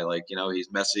this guy. Like,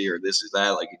 he's messy or this is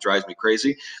that. Like, he drives me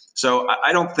crazy. So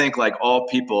I don't think like all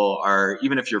people are,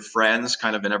 even if you're friends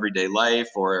kind of in everyday life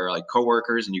or like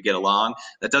coworkers and you get along,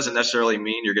 that doesn't necessarily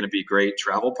mean you're going to be great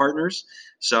travel partners.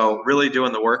 So really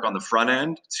doing the work on the front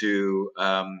end to,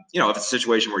 if it's a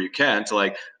situation where you can, to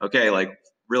like, okay, like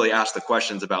really ask the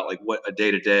questions about like what a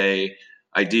day-to-day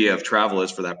idea of travel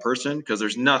is for that person. Because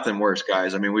there's nothing worse,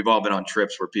 guys. I mean, we've all been on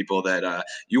trips where people that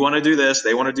you want to do this,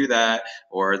 they want to do that,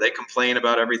 or they complain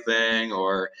about everything,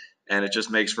 and it just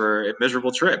makes for a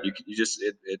miserable trip.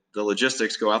 The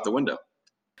logistics go out the window.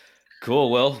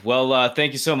 Cool. Well,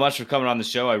 thank you so much for coming on the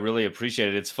show. I really appreciate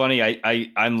it. It's funny.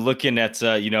 I'm looking at,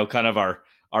 kind of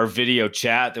our video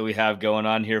chat that we have going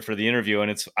on here for the interview.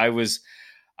 And I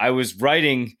was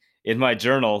writing in my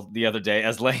journal the other day,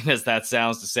 as lame as that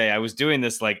sounds to say, I was doing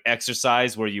this like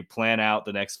exercise where you plan out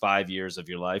the next 5 years of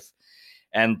your life.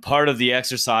 And part of the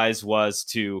exercise was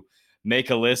to make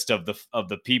a list of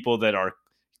the people that are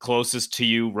closest to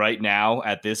you right now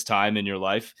at this time in your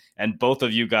life. And both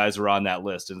of you guys were on that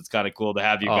list. And it's kind of cool to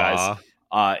have you guys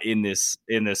in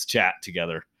this chat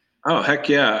together. Oh, heck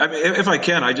yeah. I mean, if I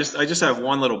can, I just have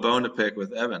one little bone to pick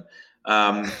with Evan.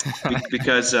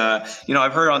 Because,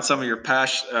 I've heard on some of your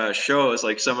past shows,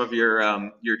 like some of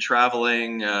your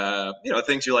traveling,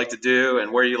 things you like to do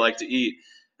and where you like to eat.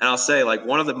 And I'll say, like,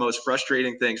 one of the most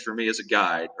frustrating things for me as a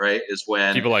guide, right, is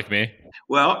when People like me.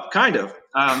 well, kind of.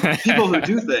 People who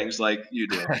do things like you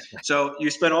do. So you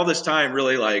spend all this time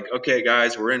really like, okay,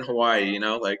 guys, we're in Hawaii, you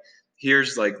know, like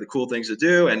here's like the cool things to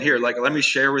do. And here, like, let me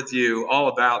share with you all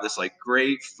about this like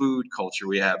great food culture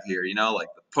we have here, you know, like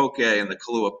the poke and the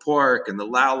Kalua pork and the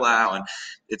lau lau. And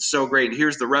it's so great. And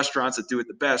here's the restaurants that do it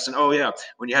the best. And oh, yeah,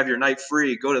 when you have your night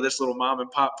free, go to this little mom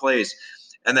and pop place.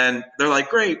 And then they're like,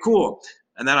 great, cool.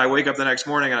 And then I wake up the next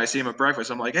morning and I see them at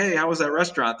breakfast. I'm like, hey, how was that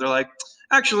restaurant? They're like,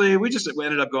 actually, we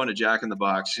ended up going to Jack in the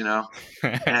Box, you know,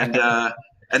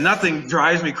 and nothing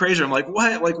drives me crazy. I'm like,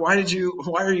 what? Like, why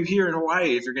are you here in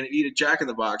Hawaii if you're going to eat at Jack in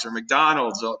the Box or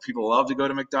McDonald's? People love to go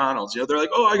to McDonald's. You know, they're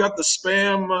like, oh, I got the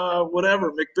Spam,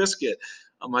 whatever, McBiscuit.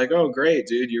 I'm like, oh, great,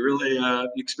 dude. You really you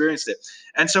experienced it.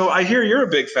 And so I hear you're a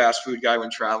big fast food guy when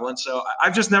traveling. So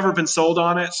I've just never been sold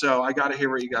on it. So I got to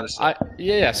hear what you got to say.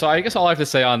 Yeah. So I guess all I have to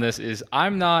say on this is I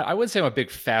wouldn't say I'm a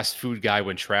big fast food guy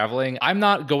when traveling. I'm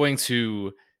not going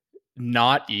to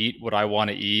not eat what I want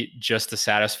to eat just to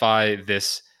satisfy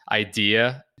this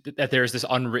idea that there's this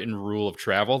unwritten rule of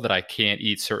travel that I can't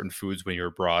eat certain foods when you're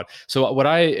abroad. So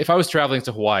if I was traveling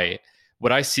to Hawaii,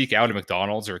 would I seek out a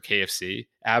McDonald's or a KFC?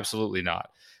 Absolutely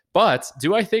not. But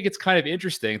do I think it's kind of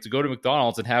interesting to go to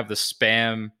McDonald's and have the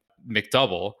Spam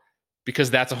McDouble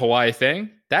because that's a Hawaii thing?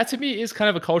 That to me is kind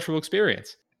of a cultural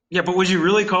experience. Yeah, but would you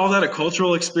really call that a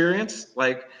cultural experience?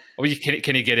 Like,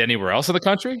 can you get anywhere else in the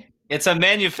country? It's a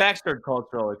manufactured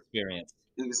cultural experience.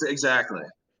 Exactly.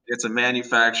 It's a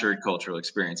manufactured cultural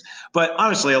experience. But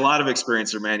honestly, a lot of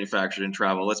experiences are manufactured in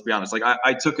travel. Let's be honest. Like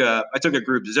I took a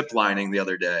group ziplining the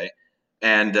other day.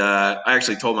 And I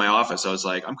actually told my office, I was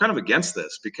like, I'm kind of against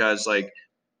this because like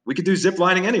we could do zip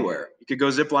lining anywhere. You could go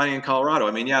zip lining in Colorado.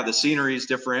 I mean, yeah, the scenery is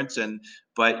different,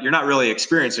 but you're not really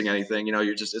experiencing anything. You know,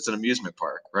 it's an amusement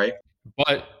park, right?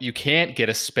 But you can't get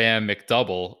a Spam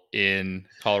McDouble in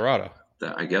Colorado.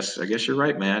 I guess you're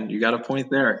right, man. You got a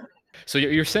point there. So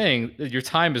you're saying that your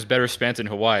time is better spent in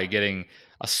Hawaii getting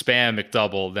a Spam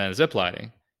McDouble than zip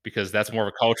lining because that's more of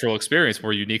a cultural experience,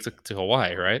 more unique to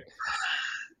Hawaii, right?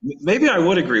 Maybe I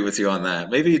would agree with you on that.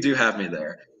 Maybe you do have me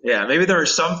there. Yeah, maybe there are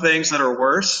some things that are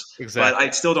worse, exactly. But I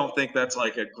still don't think that's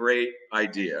like a great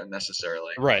idea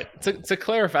necessarily. Right. To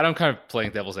clarify, I'm kind of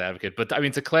playing devil's advocate, but I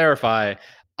mean, to clarify,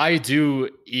 I do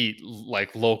eat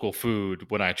like local food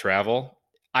when I travel.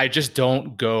 I just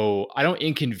I don't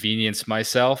inconvenience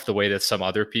myself the way that some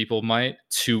other people might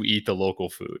to eat the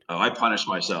local food. Oh, I punish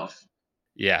myself.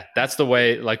 Yeah, that's the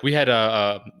way. Like we had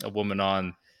a woman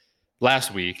on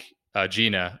last week,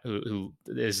 Gina, who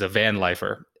is a van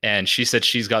lifer, and she said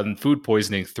she's gotten food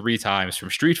poisoning 3 times from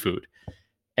street food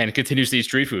and continues to eat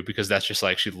street food because that's just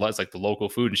like she loves like the local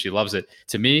food and she loves it.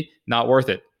 To me, not worth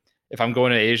it. If I'm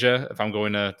going to Asia, if I'm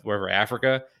going to wherever,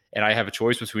 Africa, and I have a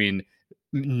choice between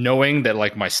knowing that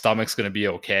like my stomach's going to be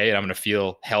okay and I'm going to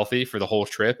feel healthy for the whole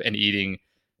trip and eating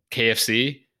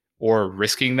KFC or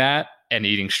risking that and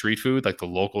eating street food, like the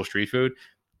local street food,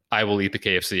 I will eat the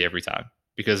KFC every time.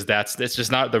 Because it's just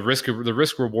not the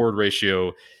risk reward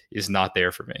ratio is not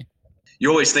there for me. You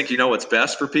always think you know what's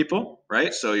best for people,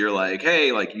 right? So you're like,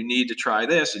 hey, like you need to try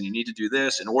this and you need to do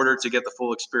this in order to get the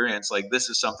full experience. Like this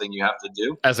is something you have to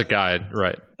do as a guide,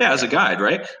 right? Yeah, as a guide,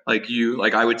 right? Like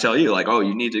I would tell you, like, oh,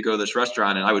 you need to go to this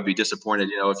restaurant, and I would be disappointed,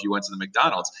 you know, if you went to the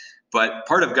McDonald's. But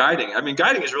part of guiding,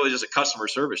 guiding is really just a customer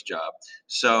service job.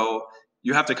 So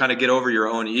you have to kind of get over your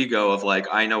own ego of like,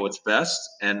 I know what's best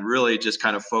and really just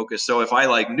kind of focus. So if I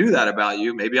like knew that about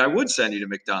you, maybe I would send you to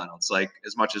McDonald's, like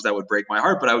as much as that would break my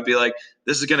heart, but I would be like,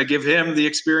 this is going to give him the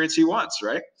experience he wants.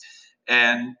 Right.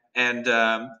 And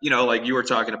you know, like you were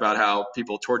talking about how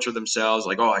people torture themselves,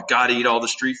 like, oh, I got to eat all the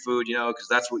street food, you know, because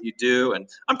that's what you do. And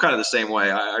I'm kind of the same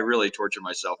way. I really torture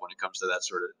myself when it comes to that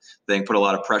sort of thing, put a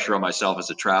lot of pressure on myself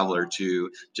as a traveler to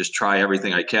just try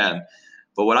everything I can.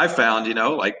 But what I found, you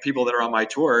know, like people that are on my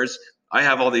tours, I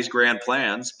have all these grand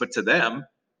plans, but to them,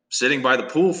 sitting by the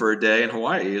pool for a day in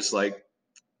Hawaii is like,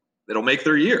 it'll make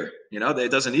their year. You know,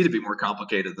 it doesn't need to be more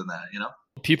complicated than that, you know?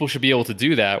 People should be able to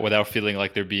do that without feeling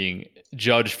like they're being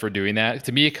judged for doing that.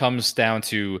 To me, it comes down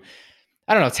to,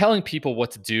 I don't know, telling people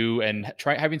what to do and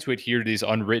having to adhere to these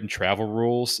unwritten travel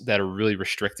rules that are really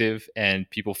restrictive, and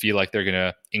people feel like they're going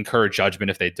to incur judgment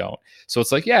if they don't. So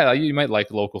it's like, yeah, you might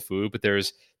like local food, but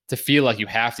to feel like you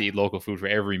have to eat local food for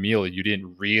every meal you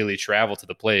didn't really travel to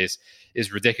the place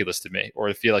is ridiculous to me. Or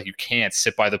to feel like you can't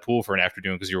sit by the pool for an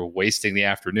afternoon because you're wasting the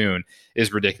afternoon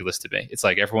is ridiculous to me. It's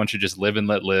like everyone should just live and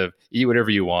let live, eat whatever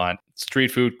you want. Street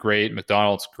food, great.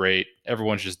 McDonald's, great.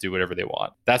 Everyone should just do whatever they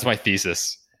want. That's my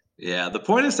thesis. Yeah, the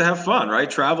point is to have fun, right?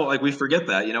 Travel, like we forget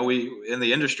that. We in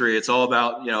the industry, it's all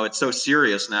about, it's so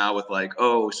serious now with like,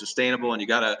 oh, sustainable, and you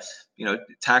got to,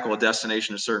 tackle a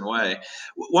destination a certain way.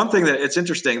 One thing that it's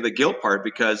interesting, the guilt part,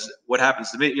 because what happens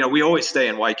to me, we always stay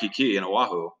in Waikiki in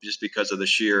Oahu just because of the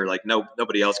sheer, like,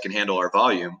 nobody else can handle our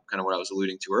volume, kind of what I was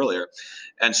alluding to earlier.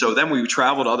 And so then we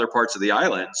travel to other parts of the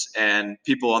islands, and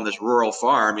people on this rural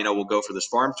farm, will go for this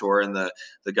farm tour, and the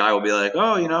guy will be like,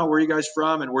 oh, where are you guys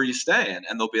from and where are you staying?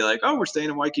 And they'll be like, oh, we're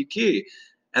staying in Waikiki.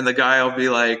 And the guy will be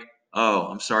like, oh,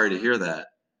 I'm sorry to hear that.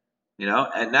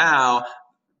 And now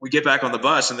we get back on the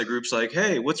bus and the group's like,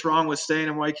 hey, what's wrong with staying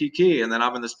in Waikiki? And then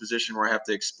I'm in this position where I have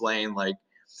to explain, like,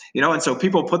 and so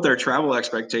people put their travel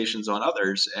expectations on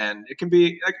others, and it can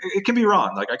be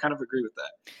wrong. Like, I kind of agree with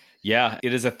that. Yeah,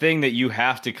 it is a thing that you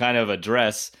have to kind of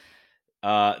address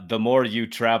the more you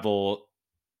travel,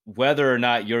 whether or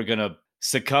not you're going to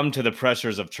succumb to the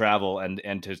pressures of travel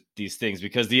and to these things,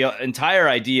 because the entire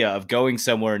idea of going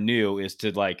somewhere new is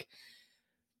to like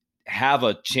have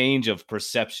a change of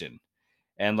perception.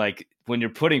 And like when you're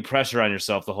putting pressure on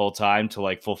yourself the whole time to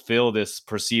like fulfill this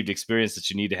perceived experience that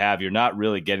you need to have, you're not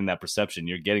really getting that perception.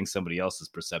 You're getting somebody else's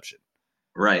perception.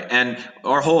 Right. And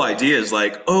our whole idea is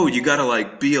like, oh, you got to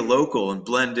like be a local and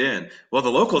blend in. Well,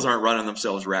 the locals aren't running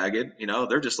themselves ragged.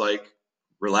 They're just like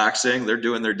relaxing. They're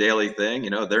doing their daily thing.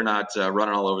 They're not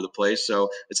running all over the place. So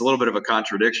it's a little bit of a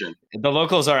contradiction. The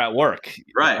locals are at work,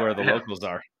 right? Where the locals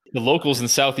are. The locals in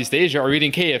Southeast Asia are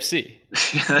eating KFC.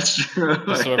 Yeah, that's true.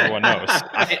 Just so everyone knows.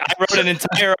 I wrote an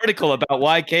entire article about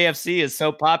why KFC is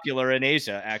so popular in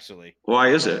Asia, actually. Why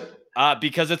is it?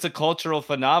 Because it's a cultural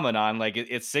phenomenon. Like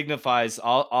it signifies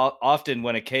often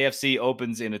when a KFC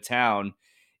opens in a town,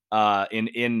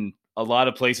 in a lot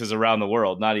of places around the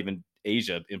world, not even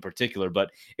Asia in particular,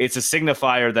 but it's a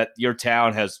signifier that your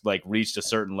town has like reached a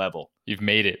certain level. You've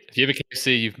made it. If you have a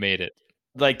KFC, you've made it.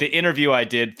 Like the interview I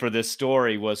did for this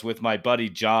story was with my buddy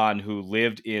John, who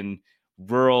lived in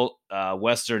rural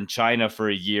Western China for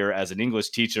a year as an English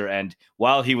teacher. And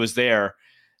while he was there,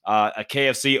 a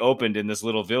KFC opened in this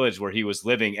little village where he was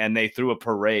living, and they threw a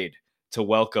parade to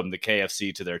welcome the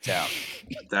KFC to their town.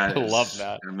 I love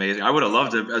that. Amazing. I would have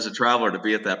loved it as a traveler to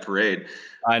be at that parade.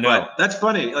 I know. But that's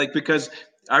funny, like, because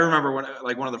I remember when,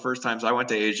 like, one of the first times I went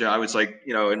to Asia, I was like,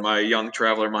 in my young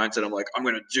traveler mindset, I'm like, I'm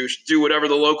going to do whatever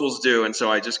the locals do. And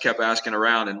so I just kept asking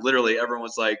around, and literally everyone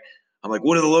was like, I'm like,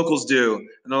 what do the locals do?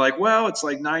 And they're like, well, it's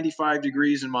like 95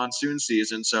 degrees in monsoon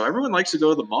season, so everyone likes to go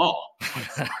to the mall.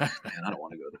 Man, I don't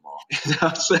want to go to the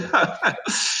mall.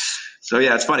 So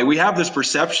yeah, it's funny. We have this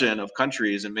perception of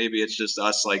countries, and maybe it's just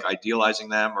us like idealizing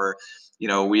them, or,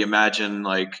 we imagine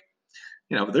like,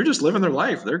 they're just living their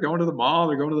life. They're going to the mall,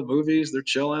 they're going to the movies, they're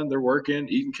chilling, they're working,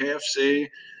 eating KFC.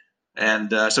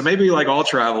 And so maybe like all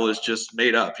travel is just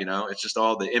made up, it's just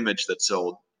all the image that's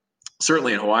sold.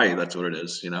 Certainly in Hawaii, that's what it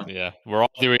is, Yeah, we're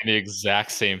all doing the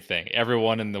exact same thing.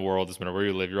 Everyone in the world, no matter where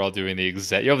you live, you're all doing you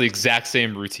have the exact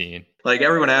same routine. Like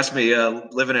everyone asks me,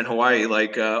 living in Hawaii,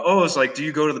 like, it's like, do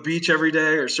you go to the beach every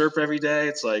day or surf every day?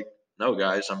 It's like, no,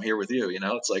 guys, I'm here with you.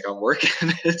 It's like I'm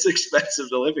working. It's expensive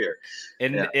to live here.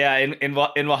 In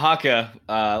Oaxaca,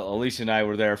 Alicia and I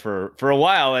were there for a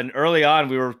while, and early on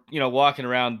we were walking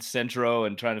around Centro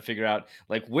and trying to figure out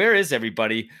like where is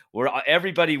everybody? Where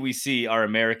everybody we see are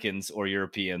Americans or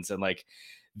Europeans, and like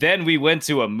then we went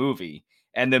to a movie,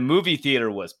 and the movie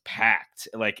theater was packed.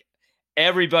 Like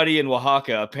everybody in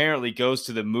Oaxaca apparently goes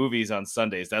to the movies on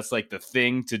Sundays. That's like the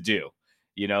thing to do,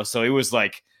 So it was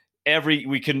like.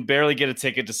 We couldn't barely get a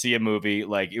ticket to see a movie.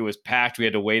 Like it was packed. We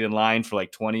had to wait in line for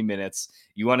like 20 minutes.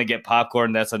 You want to get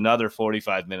popcorn, that's another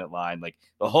 45-minute line. Like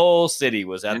the whole city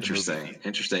was at the movie.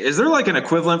 Interesting. Is there like an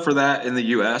equivalent for that in the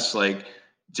US? Like,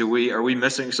 are we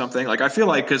missing something? Like, I feel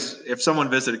like, because if someone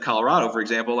visited Colorado, for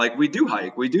example, like we do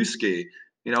hike, we do ski,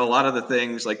 a lot of the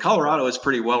things, like Colorado is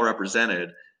pretty well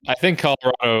represented. I think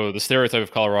Colorado, the stereotype of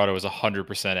Colorado is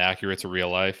 100% accurate to real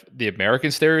life. The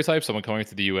American stereotype, someone coming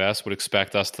to the U.S. would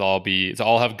expect us to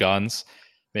all have guns,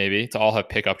 maybe, to all have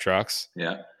pickup trucks.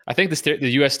 Yeah. I think the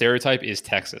U.S. stereotype is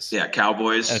Texas. Yeah,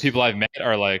 cowboys. And the people I've met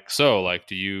are like, so, like,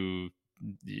 do you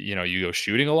go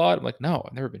shooting a lot? I'm like, no,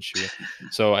 I've never been shooting.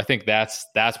 So I think that's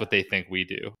what they think we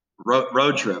do.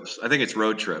 Road trips. I think it's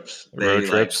road trips.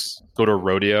 Go to a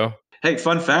rodeo. Hey,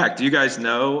 fun fact. Do you guys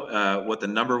know what the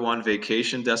number one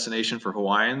vacation destination for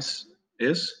Hawaiians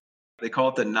is? They call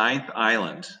it the 9th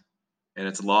island, and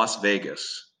it's Las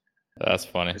Vegas. That's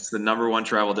funny. It's the number one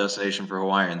travel destination for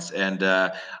Hawaiians. And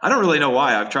I don't really know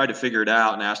why. I've tried to figure it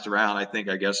out and asked around. I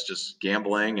guess just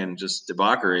gambling and just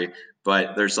debauchery.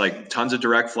 But there's like tons of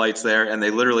direct flights there, and they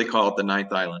literally call it the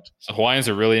 9th island. So Hawaiians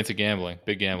are really into gambling.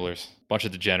 Big gamblers. Bunch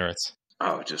of degenerates.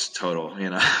 Oh, just total,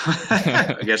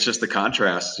 I guess just the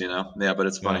contrast, Yeah, but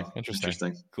it's funny. Yeah,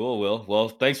 interesting. Cool, Will. Well,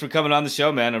 thanks for coming on the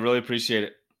show, man. I really appreciate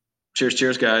it.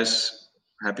 Cheers, guys.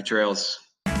 Happy trails.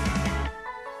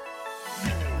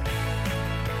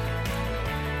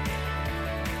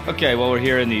 Okay, well, we're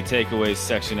here in the takeaways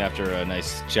section after a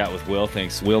nice chat with Will.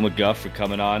 Thanks, Will McGuff, for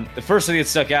coming on. The first thing that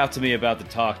stuck out to me about the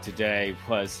talk today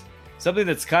was something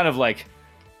that's kind of like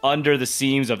under the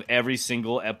seams of every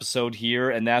single episode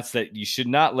here, and that's that you should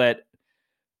not let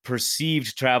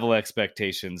perceived travel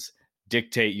expectations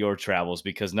dictate your travels,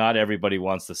 because not everybody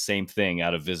wants the same thing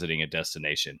out of visiting a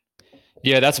destination.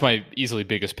 Yeah, that's my easily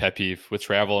biggest pet peeve with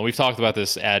travel. And we've talked about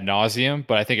this ad nauseum,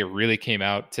 but I think it really came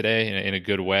out today in a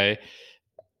good way.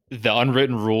 The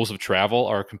unwritten rules of travel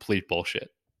are complete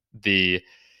bullshit.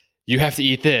 You have to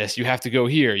eat this, you have to go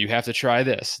here, you have to try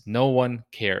this. No one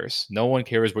cares. No one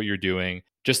cares what you're doing.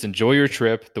 Just enjoy your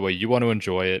trip the way you want to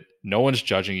enjoy it. No one's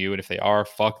judging you. And if they are,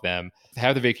 fuck them.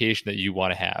 Have the vacation that you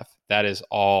want to have. That is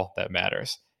all that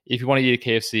matters. If you want to eat a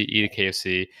KFC, eat a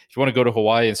KFC. If you want to go to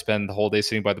Hawaii and spend the whole day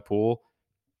sitting by the pool,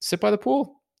 sit by the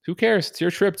pool. Who cares? It's your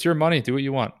trip. It's your money. Do what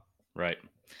you want. Right.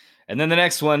 And then the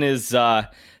next one is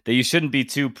that you shouldn't be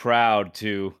too proud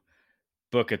to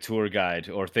book a tour guide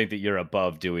or think that you're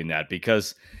above doing that,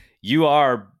 because you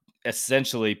are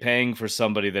essentially paying for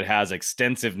somebody that has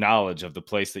extensive knowledge of the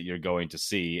place that you're going to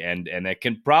see, and that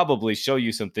can probably show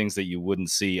you some things that you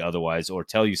wouldn't see otherwise, or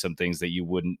tell you some things that you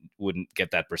wouldn't get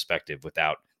that perspective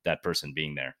without that person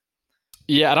being there.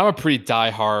 Yeah, and I'm a pretty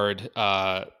diehard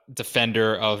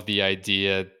defender of the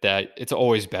idea that it's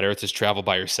always better to just travel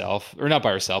by yourself, or not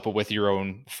by yourself, but with your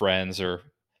own friends or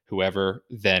whoever,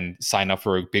 than sign up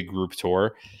for a big group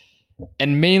tour.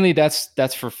 And mainly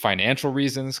that's for financial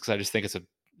reasons, because I just think it's an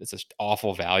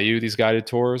awful value, these guided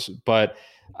tours. But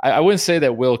I wouldn't say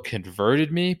that Will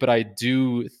converted me, but I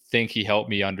do think he helped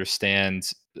me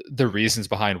understand the reasons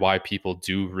behind why people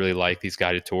do really like these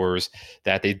guided tours,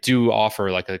 that they do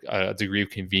offer like a degree of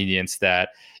convenience that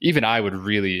even I would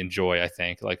really enjoy. I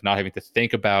think, like, not having to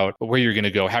think about where you're going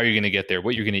to go, how you're going to get there,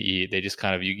 what you're going to eat. They just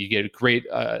kind of, you get great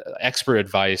expert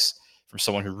advice from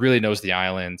someone who really knows the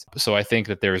island. So I think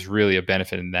that there's really a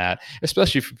benefit in that,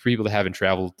 especially for people that haven't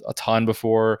traveled a ton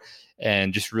before,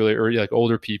 and just really, or like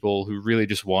older people who really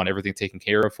just want everything taken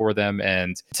care of for them,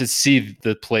 and to see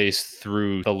the place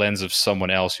through the lens of someone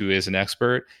else who is an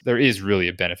expert. There is really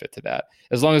a benefit to that,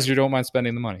 as long as you don't mind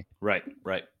spending the money. Right.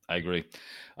 I agree.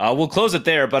 We'll close it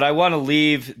there, but I want to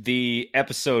leave the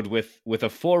episode with a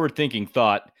forward-thinking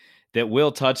thought that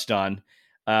Will touched on,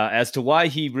 as to why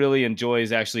he really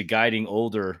enjoys actually guiding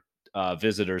older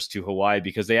visitors to Hawaii,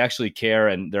 because they actually care,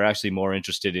 and they're actually more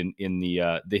interested in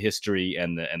the history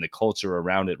and the culture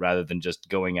around it, rather than just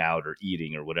going out or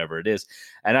eating or whatever it is.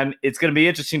 And it's going to be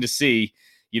interesting to see,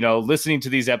 listening to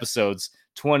these episodes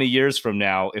 20 years from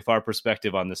now, if our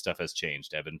perspective on this stuff has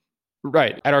changed, Evan.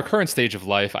 Right. At our current stage of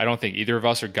life, I don't think either of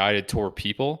us are guided tour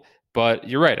people, but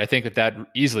you're right. I think that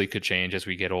easily could change as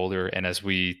we get older, and as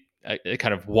we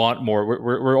kind of want more.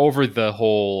 We're over the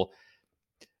whole,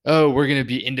 we're going to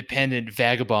be independent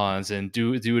vagabonds and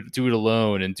do it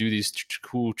alone, and do these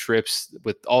cool trips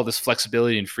with all this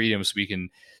flexibility and freedom, so we can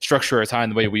structure our time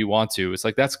the way we want to. It's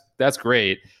like, that's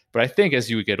great. But I think as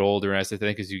you get older, and as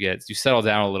you settle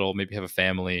down a little, maybe have a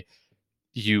family,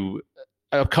 you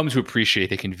come to appreciate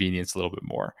the convenience a little bit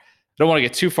more. I don't want to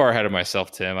get too far ahead of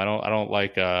myself, Tim. I don't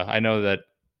like, I know that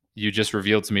you just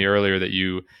revealed to me earlier that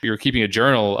you're keeping a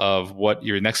journal of what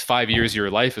your next 5 years of your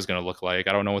life is going to look like.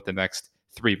 I don't know what the next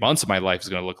 3 months of my life is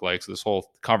going to look like. So this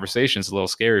whole conversation is a little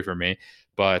scary for me,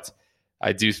 but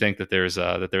I do think that there's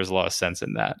a lot of sense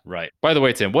in that. Right. By the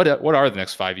way, Tim, what are the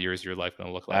next 5 years of your life going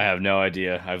to look like? I have no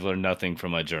idea. I've learned nothing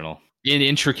from my journal. In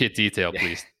intricate detail,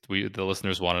 please. The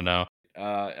listeners want to know.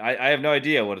 I have no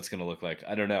idea what it's going to look like.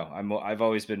 I don't know. I've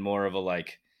always been more of a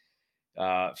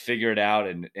figure it out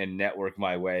and network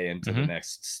my way into the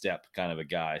next step kind of a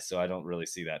guy. So I don't really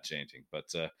see that changing.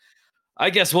 But I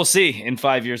guess we'll see in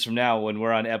 5 years from now, when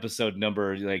we're on episode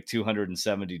number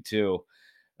 272,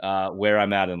 where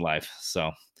I'm at in life.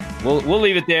 So we'll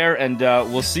leave it there, and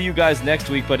we'll see you guys next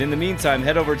week. But in the meantime,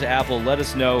 head over to Apple. Let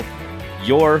us know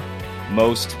your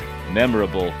most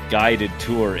memorable guided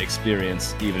tour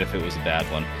experience, even if it was a bad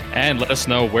one. And let us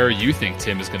know where you think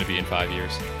Tim is going to be in 5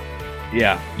 years.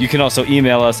 Yeah. You can also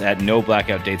email us at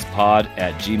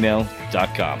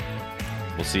noblackoutdatespod@gmail.com.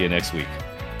 We'll see you next week.